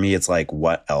 So for me, it's like,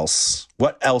 what else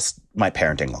might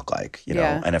parenting look like? You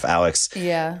know, and if Alex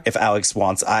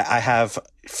wants, I have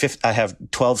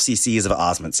 12 cc's of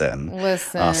Osmondson.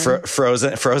 Listen,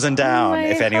 frozen down.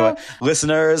 If anyone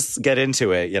listeners get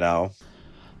into it, you know.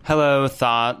 Hello,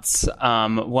 thoughts.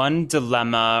 One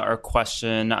dilemma or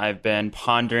question I've been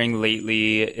pondering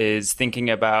lately is thinking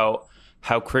about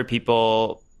how queer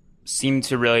people seem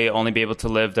to really only be able to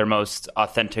live their most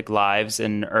authentic lives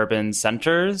in urban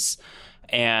centers,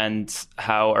 and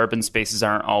how urban spaces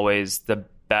aren't always the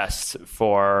best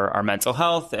for our mental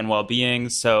health and well-being.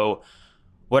 So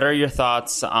what are your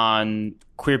thoughts on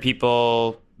queer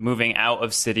people moving out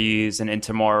of cities and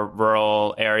into more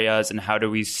rural areas, and how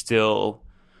do we still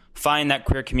find that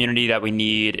queer community that we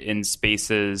need in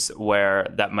spaces where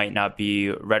that might not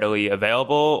be readily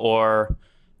available or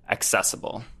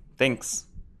accessible? Thanks.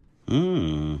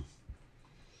 I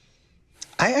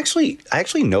actually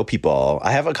know people.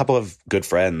 I have a couple of good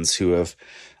friends who have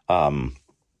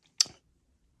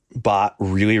bought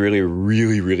really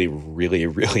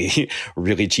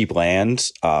cheap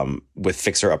land with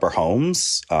fixer-upper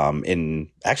homes in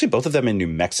actually both of them in New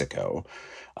Mexico.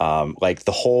 Like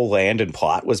the whole land and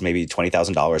plot was maybe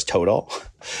 $20,000 total.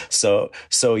 So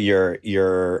your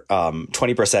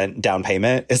 20% down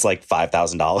payment is like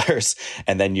 $5,000,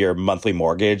 and then your monthly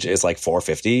mortgage is like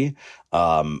 $450.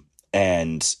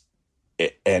 And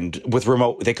with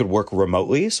remote, they could work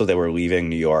remotely, so they were leaving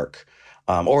New York,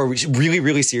 or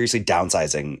really seriously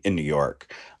downsizing in New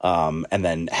York, and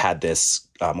then had this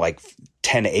like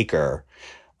 10-acre.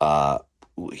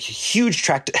 Huge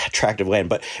tract of land,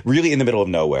 but really in the middle of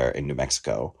nowhere in New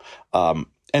Mexico.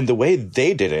 And the way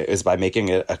they did it is by making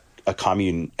it a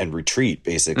commune and retreat,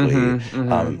 basically,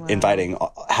 inviting,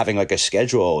 having like a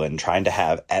schedule and trying to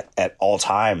have at all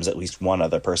times at least one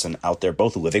other person out there,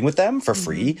 both living with them for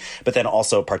free, but then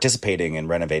also participating in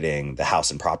renovating the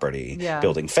house and property,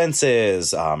 building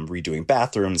fences, redoing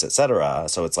bathrooms, etc.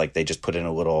 So it's like they just put in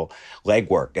a little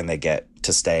legwork and they get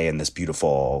to stay in this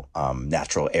beautiful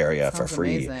natural area for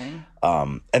free. Amazing.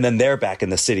 And then they're back in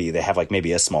the city. They have like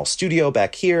maybe a small studio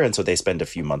back here. And so they spend a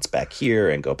few months back here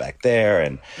and go back there.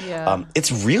 And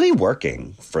it's really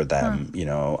working for them. You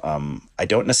know, I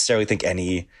don't necessarily think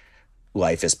any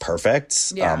life is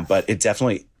perfect, but it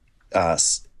definitely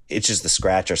itches the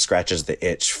scratch or scratches the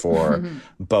itch for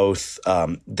both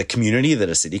the community that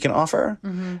a city can offer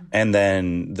and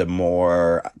then the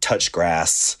more touch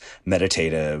grass,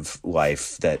 meditative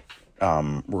life that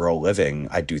rural living,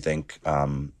 I do think,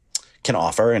 can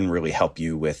offer and really help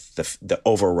you with the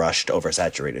overrushed,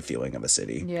 oversaturated feeling of a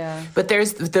city. Yeah. But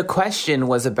the question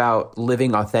was about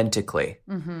living authentically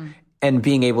and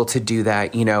being able to do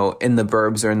that, you know, in the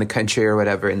burbs or in the country or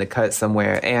whatever, in the cut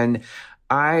somewhere. And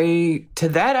I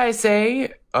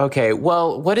say, okay,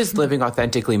 well, what does living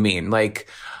authentically mean? Like,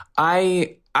 I'm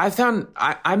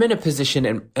in a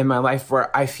position in my life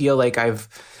where I feel like I've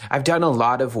done a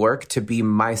lot of work to be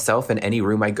myself in any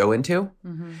room I go into.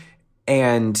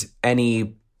 And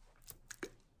any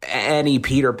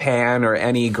Peter Pan or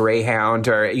any Greyhound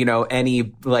or, you know,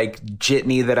 any like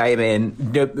jitney that I'm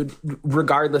in,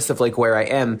 regardless of like where I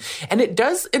am. And it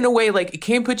does in a way, like it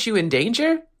can put you in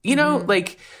danger, you know,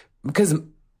 like because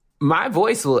my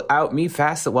voice will out me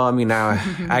fast. Well, I mean, now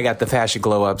I got the fashion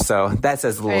glow up, so that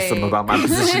says a little something about my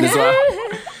position as well.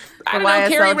 I don't know,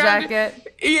 carry around jacket.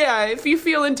 Yeah, if you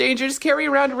feel in danger, just carry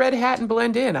around a red hat and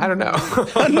blend in. I don't know.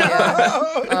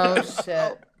 Oh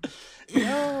shit.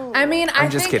 No. I mean,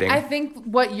 I'm just kidding. I think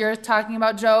what you're talking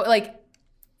about, Joe, like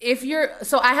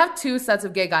so I have two sets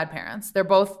of gay godparents. They're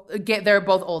both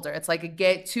older. It's like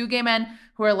two gay men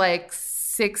who are like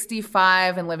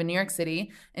 65 and live in New York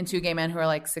City, and two gay men who are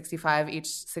like 65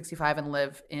 and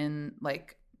live in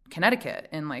like Connecticut,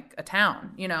 in like a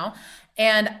town, you know?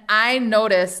 And I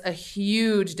notice a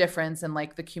huge difference in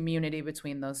like the community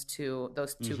between those two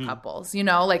couples, you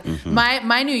know? Like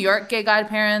my New York gay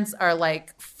godparents are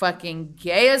like fucking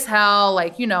gay as hell,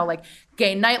 like, you know, like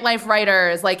gay nightlife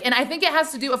writers. Like, and I think it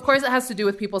has to do, of course, it has to do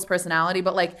with people's personality,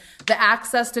 but like the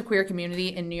access to queer community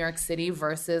in New York City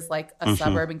versus like a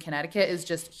suburb in Connecticut is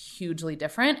just hugely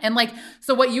different. And like,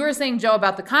 so what you were saying, Joe,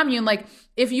 about the commune, like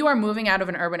if you are moving out of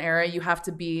an urban area, you have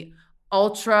to be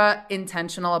ultra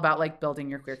intentional about like building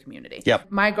your queer community.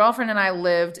 Yep. My girlfriend and I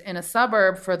lived in a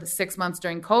suburb for the 6 months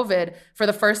during COVID for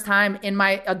the first time in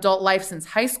my adult life since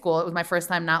high school. It was my first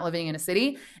time not living in a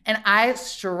city. And I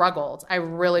struggled. I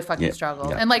really fucking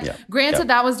struggled. And like, granted,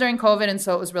 that was during COVID. And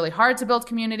so it was really hard to build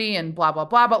community and blah, blah,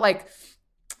 blah. But like,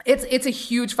 it's a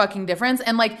huge fucking difference.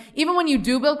 And like, even when you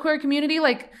do build queer community,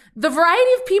 like the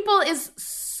variety of people is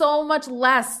so much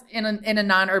less in a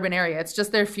non-urban area. It's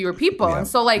just there are fewer people. And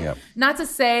so like, not to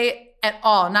say at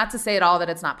all that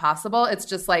it's not possible. It's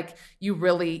just like, you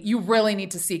really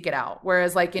need to seek it out.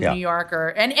 Whereas like in New York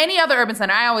and any other urban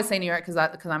center, I always say New York because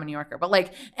I'm a New Yorker, but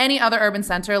like any other urban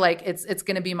center, like it's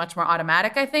going to be much more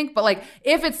automatic, I think. But like,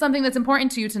 if it's something that's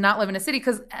important to you to not live in a city,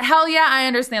 because hell yeah, I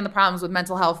understand the problems with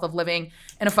mental health of living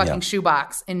in a fucking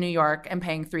shoebox in New York and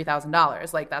paying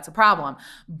 $3,000. Like that's a problem.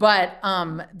 But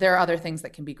there are other things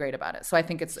that can be great about it. So I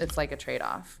think it's like a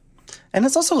trade-off. And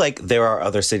it's also like there are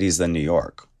other cities than New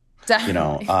York.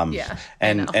 Definitely.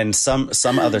 And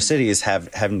some other cities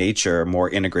have nature more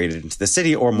integrated into the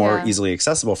city or more easily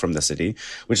accessible from the city,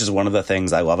 which is one of the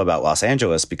things I love about Los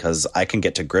Angeles, because I can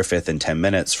get to Griffith in 10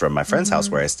 minutes from my friend's house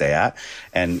where I stay at,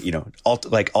 and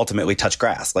ultimately touch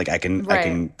grass. Like I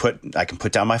can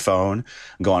put down my phone,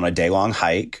 go on a day-long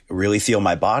hike, really feel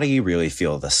my body, really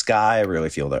feel the sky, really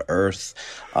feel the earth.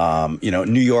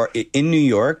 New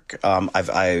York,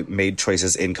 I made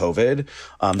choices in COVID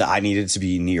that I needed to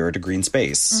be near to green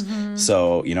space.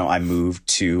 So, I moved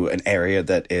to an area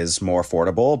that is more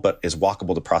affordable, but is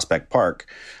walkable to Prospect Park.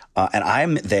 And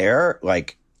I'm there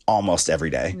like almost every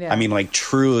day. Yeah. I mean, like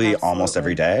truly almost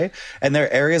every day. And there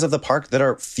are areas of the park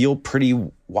that feel pretty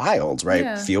wild, right?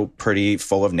 Yeah. Feel pretty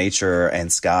full of nature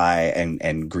and sky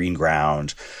and green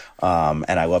ground.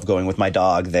 And I love going with my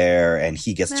dog there, and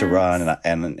he gets to run,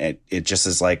 and it just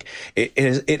is like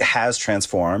it has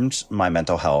transformed my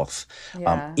mental health,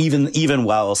 even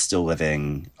while still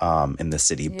living in the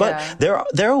city. But there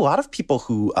are a lot of people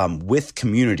who with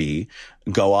community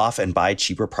go off and buy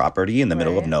cheaper property in the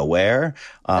middle of nowhere.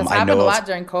 That's happened a lot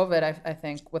during COVID, I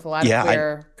think, with a lot of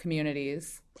queer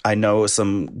communities. I know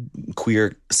some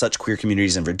such queer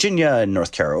communities in Virginia and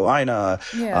North Carolina.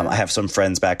 Yeah. I have some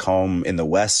friends back home in the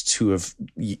West who have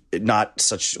not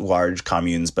such large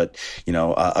communes, but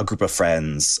a group of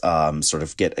friends sort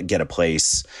of get a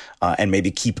place and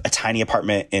maybe keep a tiny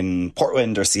apartment in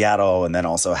Portland or Seattle, and then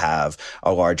also have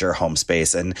a larger home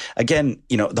space. And again,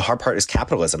 the hard part is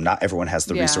capitalism. Not everyone has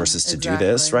the resources to do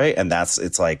this, right? And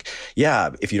it's like,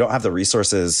 if you don't have the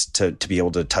resources to be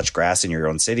able to touch grass in your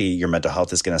own city, your mental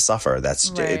health is going to suffer.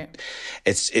 That's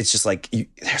it's just like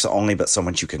there's only but so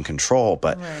much you can control,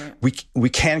 but we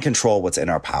can control what's in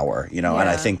our power, and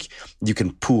I think you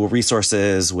can pool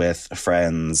resources with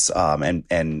friends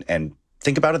and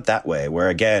think about it that way, where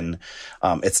again,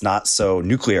 it's not so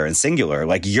nuclear and singular.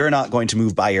 Like you're not going to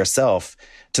move by yourself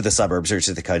to the suburbs or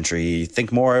to the country.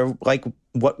 Think more like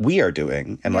what we are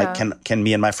doing, and like can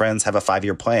me and my friends have a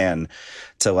 5-year plan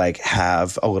to like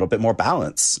have a little bit more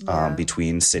balance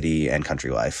between city and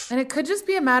country life. And it could just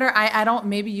be a matter, I don't,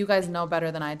 maybe you guys know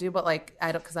better than I do, but like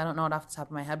because I don't know it off the top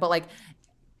of my head, but like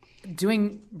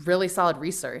doing really solid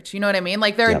research. You know what I mean?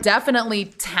 Like there are definitely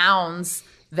towns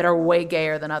that are way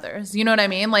gayer than others. You know what I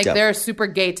mean? Like there are super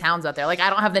gay towns out there. Like I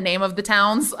don't have the name of the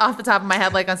towns off the top of my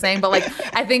head, like I'm saying, but like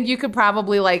I think you could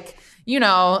probably like,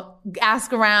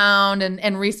 ask around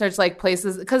and research like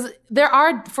places, because there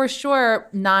are for sure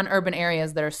non-urban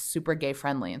areas that are super gay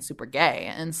friendly and super gay.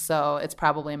 And so it's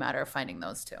probably a matter of finding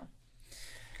those too.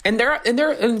 And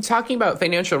talking about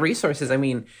financial resources, I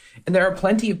mean, and there are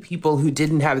plenty of people who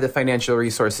didn't have the financial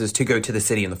resources to go to the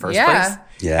city in the first place.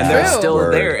 Yeah. And they're still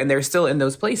there, and they're still in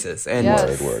those places. And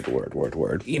word.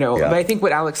 But I think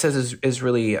what Alex says is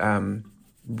really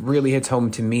really hits home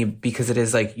to me, because it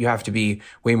is like you have to be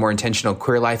way more intentional.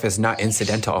 Queer life is not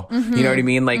incidental. Mm-hmm. You know what I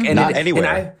mean? Like, and not anywhere.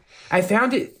 And I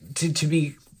found it to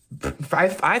be.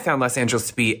 I found Los Angeles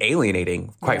to be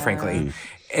alienating, quite frankly.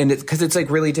 And because it's like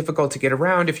really difficult to get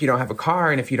around if you don't have a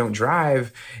car and if you don't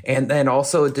drive. And then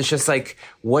also it's just like,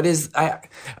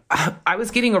 I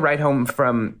was getting a ride home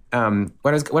from, when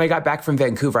I got back from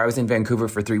Vancouver. I was in Vancouver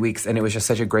for 3 weeks, and it was just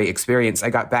such a great experience. I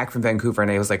got back from Vancouver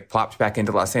and I was like plopped back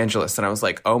into Los Angeles, and I was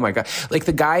like, oh my God. Like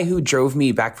the guy who drove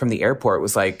me back from the airport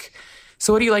was like,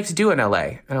 so what do you like to do in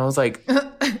LA? And I was like,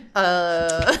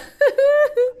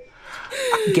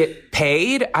 get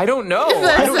paid? I don't know.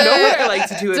 I don't know what I like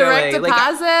to do in direct LA.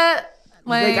 Deposit?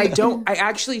 Like I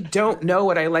actually don't know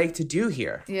what I like to do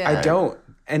here. Yeah. I don't.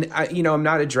 And I'm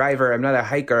not a driver. I'm not a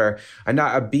hiker. I'm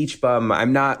not a beach bum.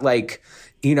 I'm not like,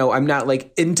 I'm not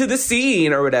like into the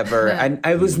scene or whatever. And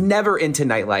I was never into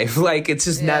nightlife. Like it's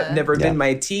just never been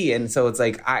my tea. And so it's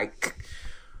like,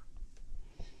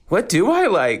 what do I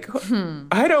like?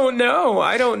 I don't know.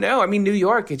 I mean, New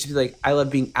York, it's just like, I love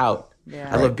being out. Yeah.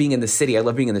 I love being in the city. I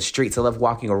love being in the streets. I love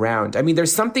walking around. I mean,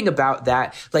 there's something about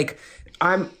that. Like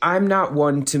I'm not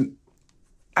one to,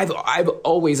 I've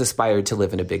always aspired to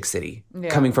live in a big city,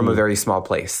 coming from a very small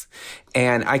place.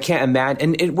 And I can't imagine,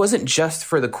 and it wasn't just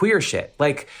for the queer shit.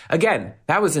 Like, again,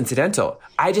 that was incidental.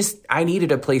 I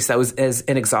needed a place that was as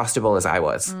inexhaustible as I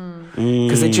was.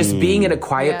 Because it's just being in a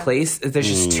quiet place, there's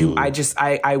just too, I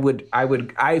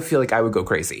feel like I would go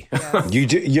crazy. Yeah.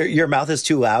 Your mouth is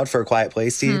too loud for a quiet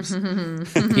place,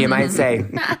 Teebs? You might say.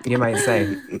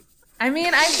 I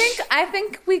mean, I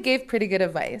think we gave pretty good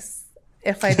advice.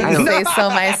 If I do say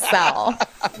so myself.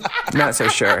 Not so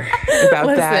sure about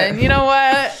that. Listen, you know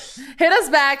what? Hit us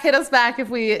back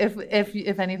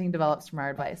if anything develops from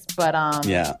our advice. But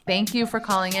thank you for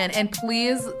calling in. And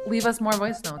please leave us more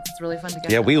voice notes. It's really fun to get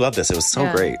them. We love this. It was so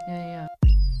great. Yeah.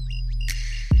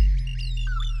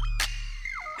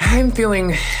 I'm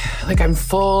feeling like I'm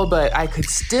full, but I could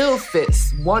still fit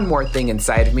one more thing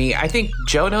inside of me. I think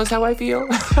Joe knows how I feel.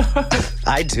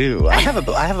 I do. I have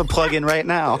a plug-in right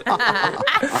now.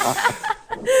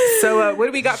 So what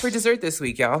do we got for dessert this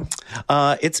week, y'all?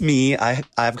 It's me.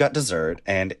 I've got dessert,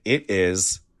 and it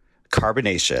is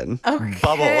carbonation.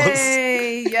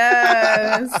 Bubbles.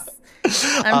 Yes.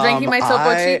 I'm drinking my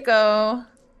Topo Chico.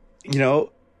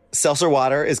 Seltzer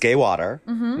water is gay water.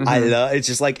 It's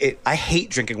just like it. I hate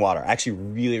drinking water. I actually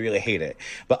really, really hate it.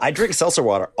 But I drink seltzer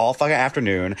water all fucking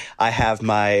afternoon. I have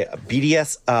my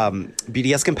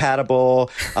BDS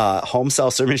compatible home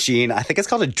seltzer machine. I think it's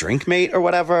called a Drinkmate or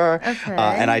whatever. Okay.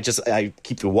 And I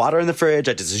keep the water in the fridge.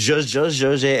 I just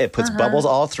zhuzh it. It puts bubbles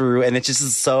all through, and it just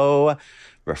is so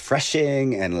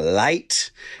refreshing and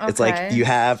light. It's like you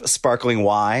have sparkling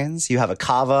wines, you have a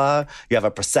cava, you have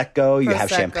a prosecco, you have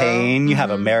champagne, you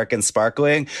have American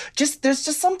sparkling. There's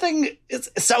just something, it's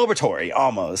celebratory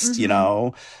almost,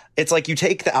 It's like you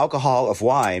take the alcohol of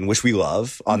wine, which we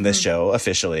love on this show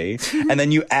officially, and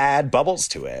then you add bubbles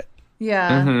to it.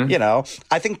 Yeah.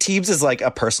 I think Teebs is like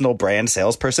a personal brand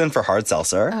salesperson for hard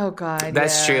seltzer. Oh God.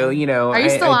 That's true. Are you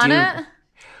still on it?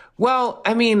 Well,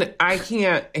 I mean, I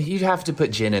can't. You'd have to put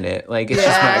gin in it. Like, it's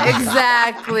just not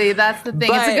exactly. That's the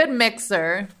thing. It's a good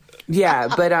mixer. Yeah,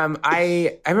 but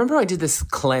I remember I did this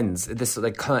cleanse, this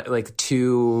like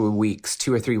 2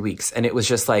 or 3 weeks, and it was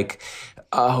just like,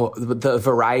 the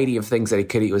variety of things that I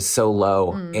could eat was so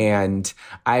low. And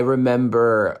I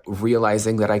remember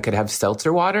realizing that I could have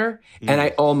seltzer water, and I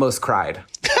almost cried.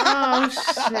 Oh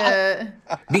shit!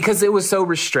 Because it was so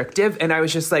restrictive, and I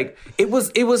was just like, it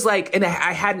was like, and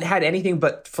I hadn't had anything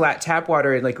but flat tap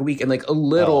water in like a week, and like a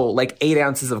little, like 8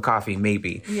 ounces of coffee,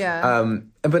 maybe. Yeah.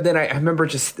 But then I remember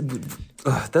just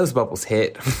those bubbles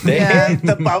hit.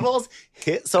 The bubbles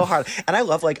hit so hard. And I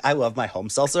love my home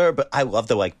seltzer, but I love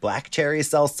the like black cherry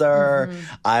seltzer.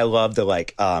 I love the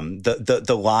like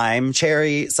the lime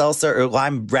cherry seltzer or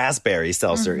lime raspberry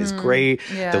seltzer is great.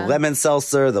 Yeah. The lemon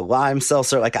seltzer, the lime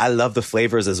seltzer, like I love the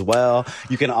flavors as well.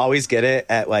 You can always get it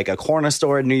at like a corner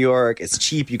store in New York. It's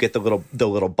cheap. You get the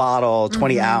little bottle,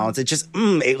 20 ounce. It just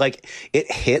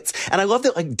it hits. And I love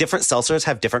that like different seltzers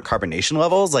have different carbonation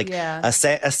levels. Like a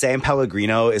San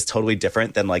Pellegrino is totally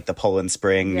different than like the Poland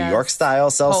Spring New York style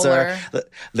seltzer.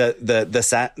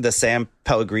 The San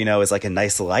Pellegrino is like a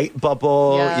nice light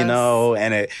bubble,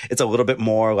 and it's a little bit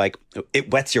more like it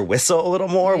wets your whistle a little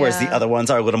more, whereas the other ones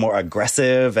are a little more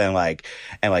aggressive and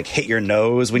hit your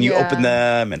nose when you open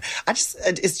them. And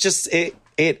it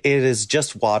is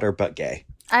just water but gay.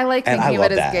 I like thinking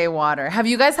of it as gay water. Have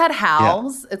you guys had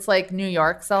Hal's? It's like New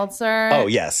York seltzer. Oh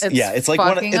yes, it's like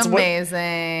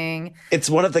amazing. It's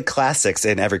one of the classics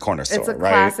in every corner store. It's a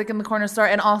classic in the corner store,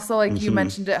 and also like you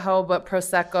mentioned it, but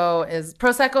Prosecco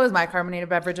is my carbonated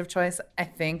beverage of choice.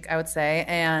 I would say,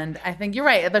 and I think you're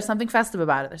right. There's something festive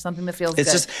about it. There's something that feels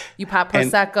good. You pop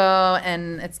Prosecco,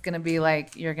 and it's gonna be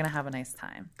like you're gonna have a nice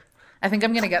time. I think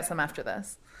I'm gonna get some after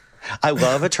this. I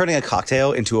love turning a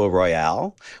cocktail into a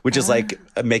Royale, which is like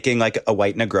making like a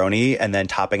white Negroni and then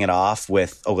topping it off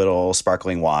with a little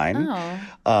sparkling wine.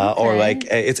 Or like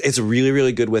it's really,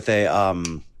 really good with a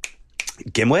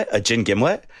gimlet, a gin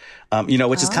gimlet.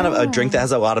 Which is kind of a drink that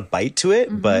has a lot of bite to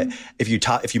it. But if you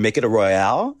make it a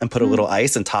Royale and put a little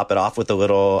ice and top it off with a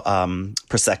little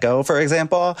Prosecco, for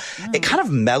example, it kind of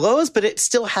mellows, but it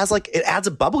still has it adds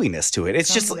a bubbliness to it.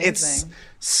 It's just, amazing. It's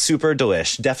super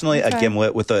delish. Definitely a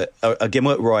gimlet with a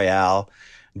gimlet Royale.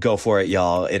 Go for it,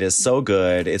 y'all. It is so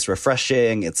good. It's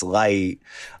refreshing. It's light.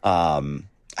 I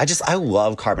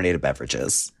love carbonated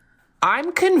beverages.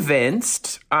 I'm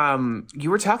convinced.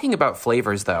 You were talking about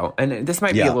flavors, though, and this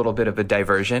might be a little bit of a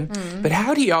diversion. But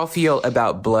how do y'all feel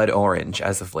about blood orange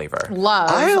as a flavor?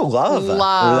 I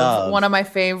love. One of my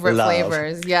favorite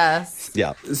flavors. Yes.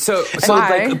 Yeah. So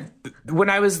when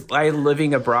I was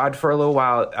living abroad for a little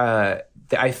while,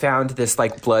 I found this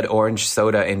blood orange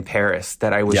soda in Paris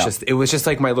that I was it was just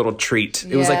like my little treat.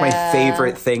 It was like my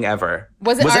favorite thing ever.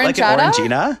 Was it like an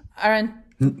Orangina?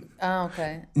 Oh,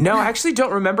 okay. No, I actually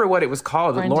don't remember what it was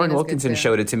called. Orangina's Lauren Wilkinson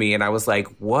showed it to me, and I was like,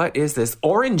 what is this?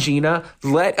 Orangina,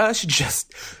 let us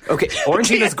just... Okay,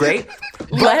 Orangina's great.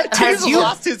 But He's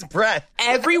lost his breath.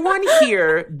 Everyone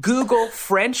here, Google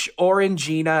French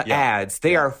Orangina ads.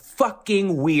 They are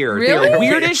fucking weird. Really? They're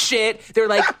weird as shit. They're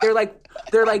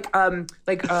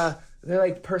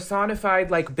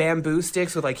personified bamboo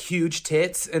sticks with huge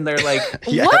tits, and they're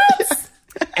What?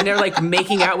 And they're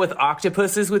making out with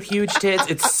octopuses with huge tits.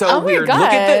 It's so weird.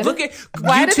 God. Look at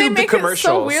Why YouTube did they make the commercials. it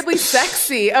so weirdly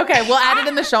sexy? Okay, we'll add it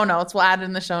in the show notes.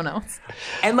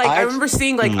 And I remember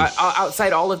seeing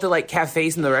outside all of the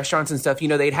cafes and the restaurants and stuff,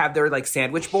 they'd have their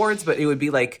sandwich boards, but it would be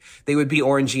they would be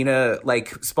Orangina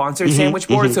sponsored sandwich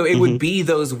boards. So it would be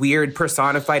those weird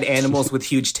personified animals with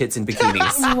huge tits and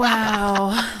bikinis. Wow.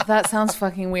 That sounds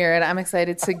fucking weird. I'm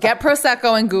excited to get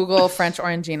Prosecco and Google French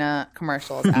Orangina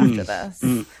commercials after this.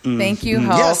 Thank you,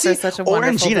 Ho, for such a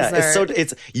wonderful dessert.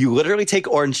 It's you literally take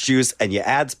orange juice and you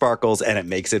add sparkles and it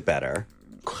makes it better.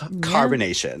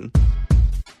 Carbonation.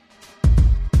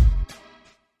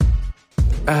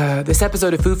 This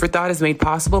episode of Food for Thought is made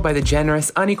possible by the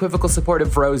generous, unequivocal support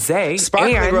of Rosé.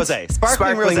 Sparkling Rosé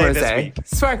this week.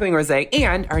 Sparkling Rosé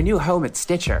and our new home at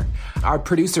Stitcher. Our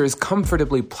producer is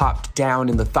comfortably plopped down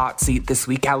in the thought seat this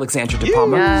week, Alexandra De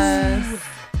Palma. Yes.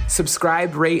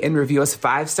 Subscribe, rate, and review us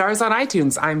 5 stars on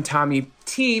iTunes. I'm Tommy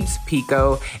Teebs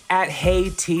Pico at Hey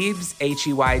Teebs,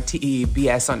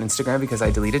 HEYTEBS on Instagram because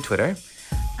I deleted Twitter.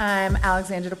 I'm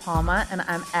Alexandra De Palma, and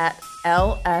I'm at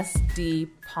LSD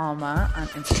Palma on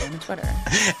Instagram and Twitter.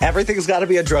 Everything's got to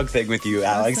be a drug thing with you,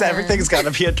 Alex. Listen. Everything's got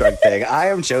to be a drug thing. I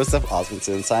am Joseph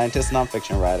Osmundson, scientist,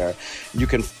 nonfiction writer. You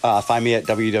can find me at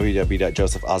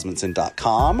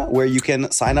www.josephosmundson.com, where you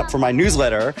can sign up for my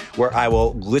newsletter, where I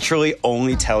will literally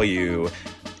only tell you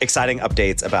exciting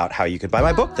updates about how you can buy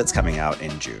my book that's coming out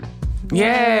in June.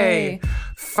 Yay!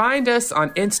 Find us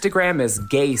on Instagram as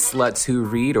Gay Sluts Who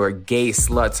Read or Gay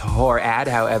Sluts Whore Ad,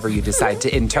 however you decide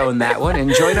to intone that one.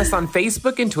 And join us on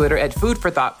Facebook and Twitter at Food for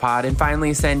Thought Pod. And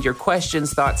finally, send your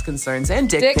questions, thoughts, concerns, and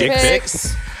dick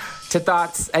pics to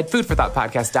thoughts at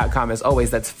foodforthoughtpodcast.com. As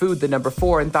always, that's food, the number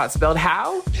 4, and thought spelled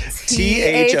how?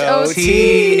 THOT. THOT.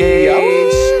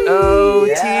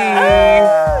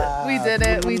 We did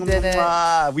it. We did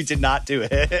it. We did not do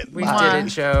it. We did it,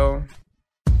 Joe.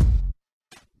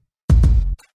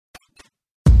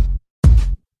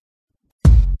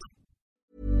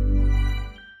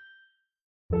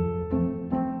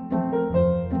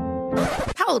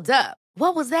 Hold up.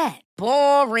 What was that?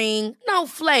 Boring. No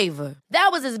flavor. That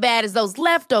was as bad as those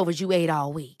leftovers you ate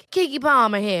all week. Keke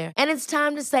Palmer here. And it's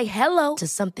time to say hello to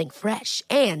something fresh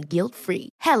and guilt-free.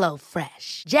 Hello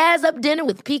Fresh. Jazz up dinner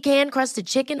with pecan-crusted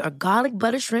chicken or garlic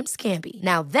butter shrimp scampi.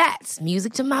 Now that's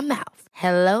music to my mouth.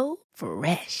 Hello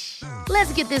Fresh.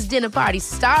 Let's get this dinner party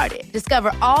started.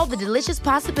 Discover all the delicious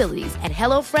possibilities at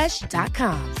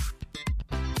HelloFresh.com.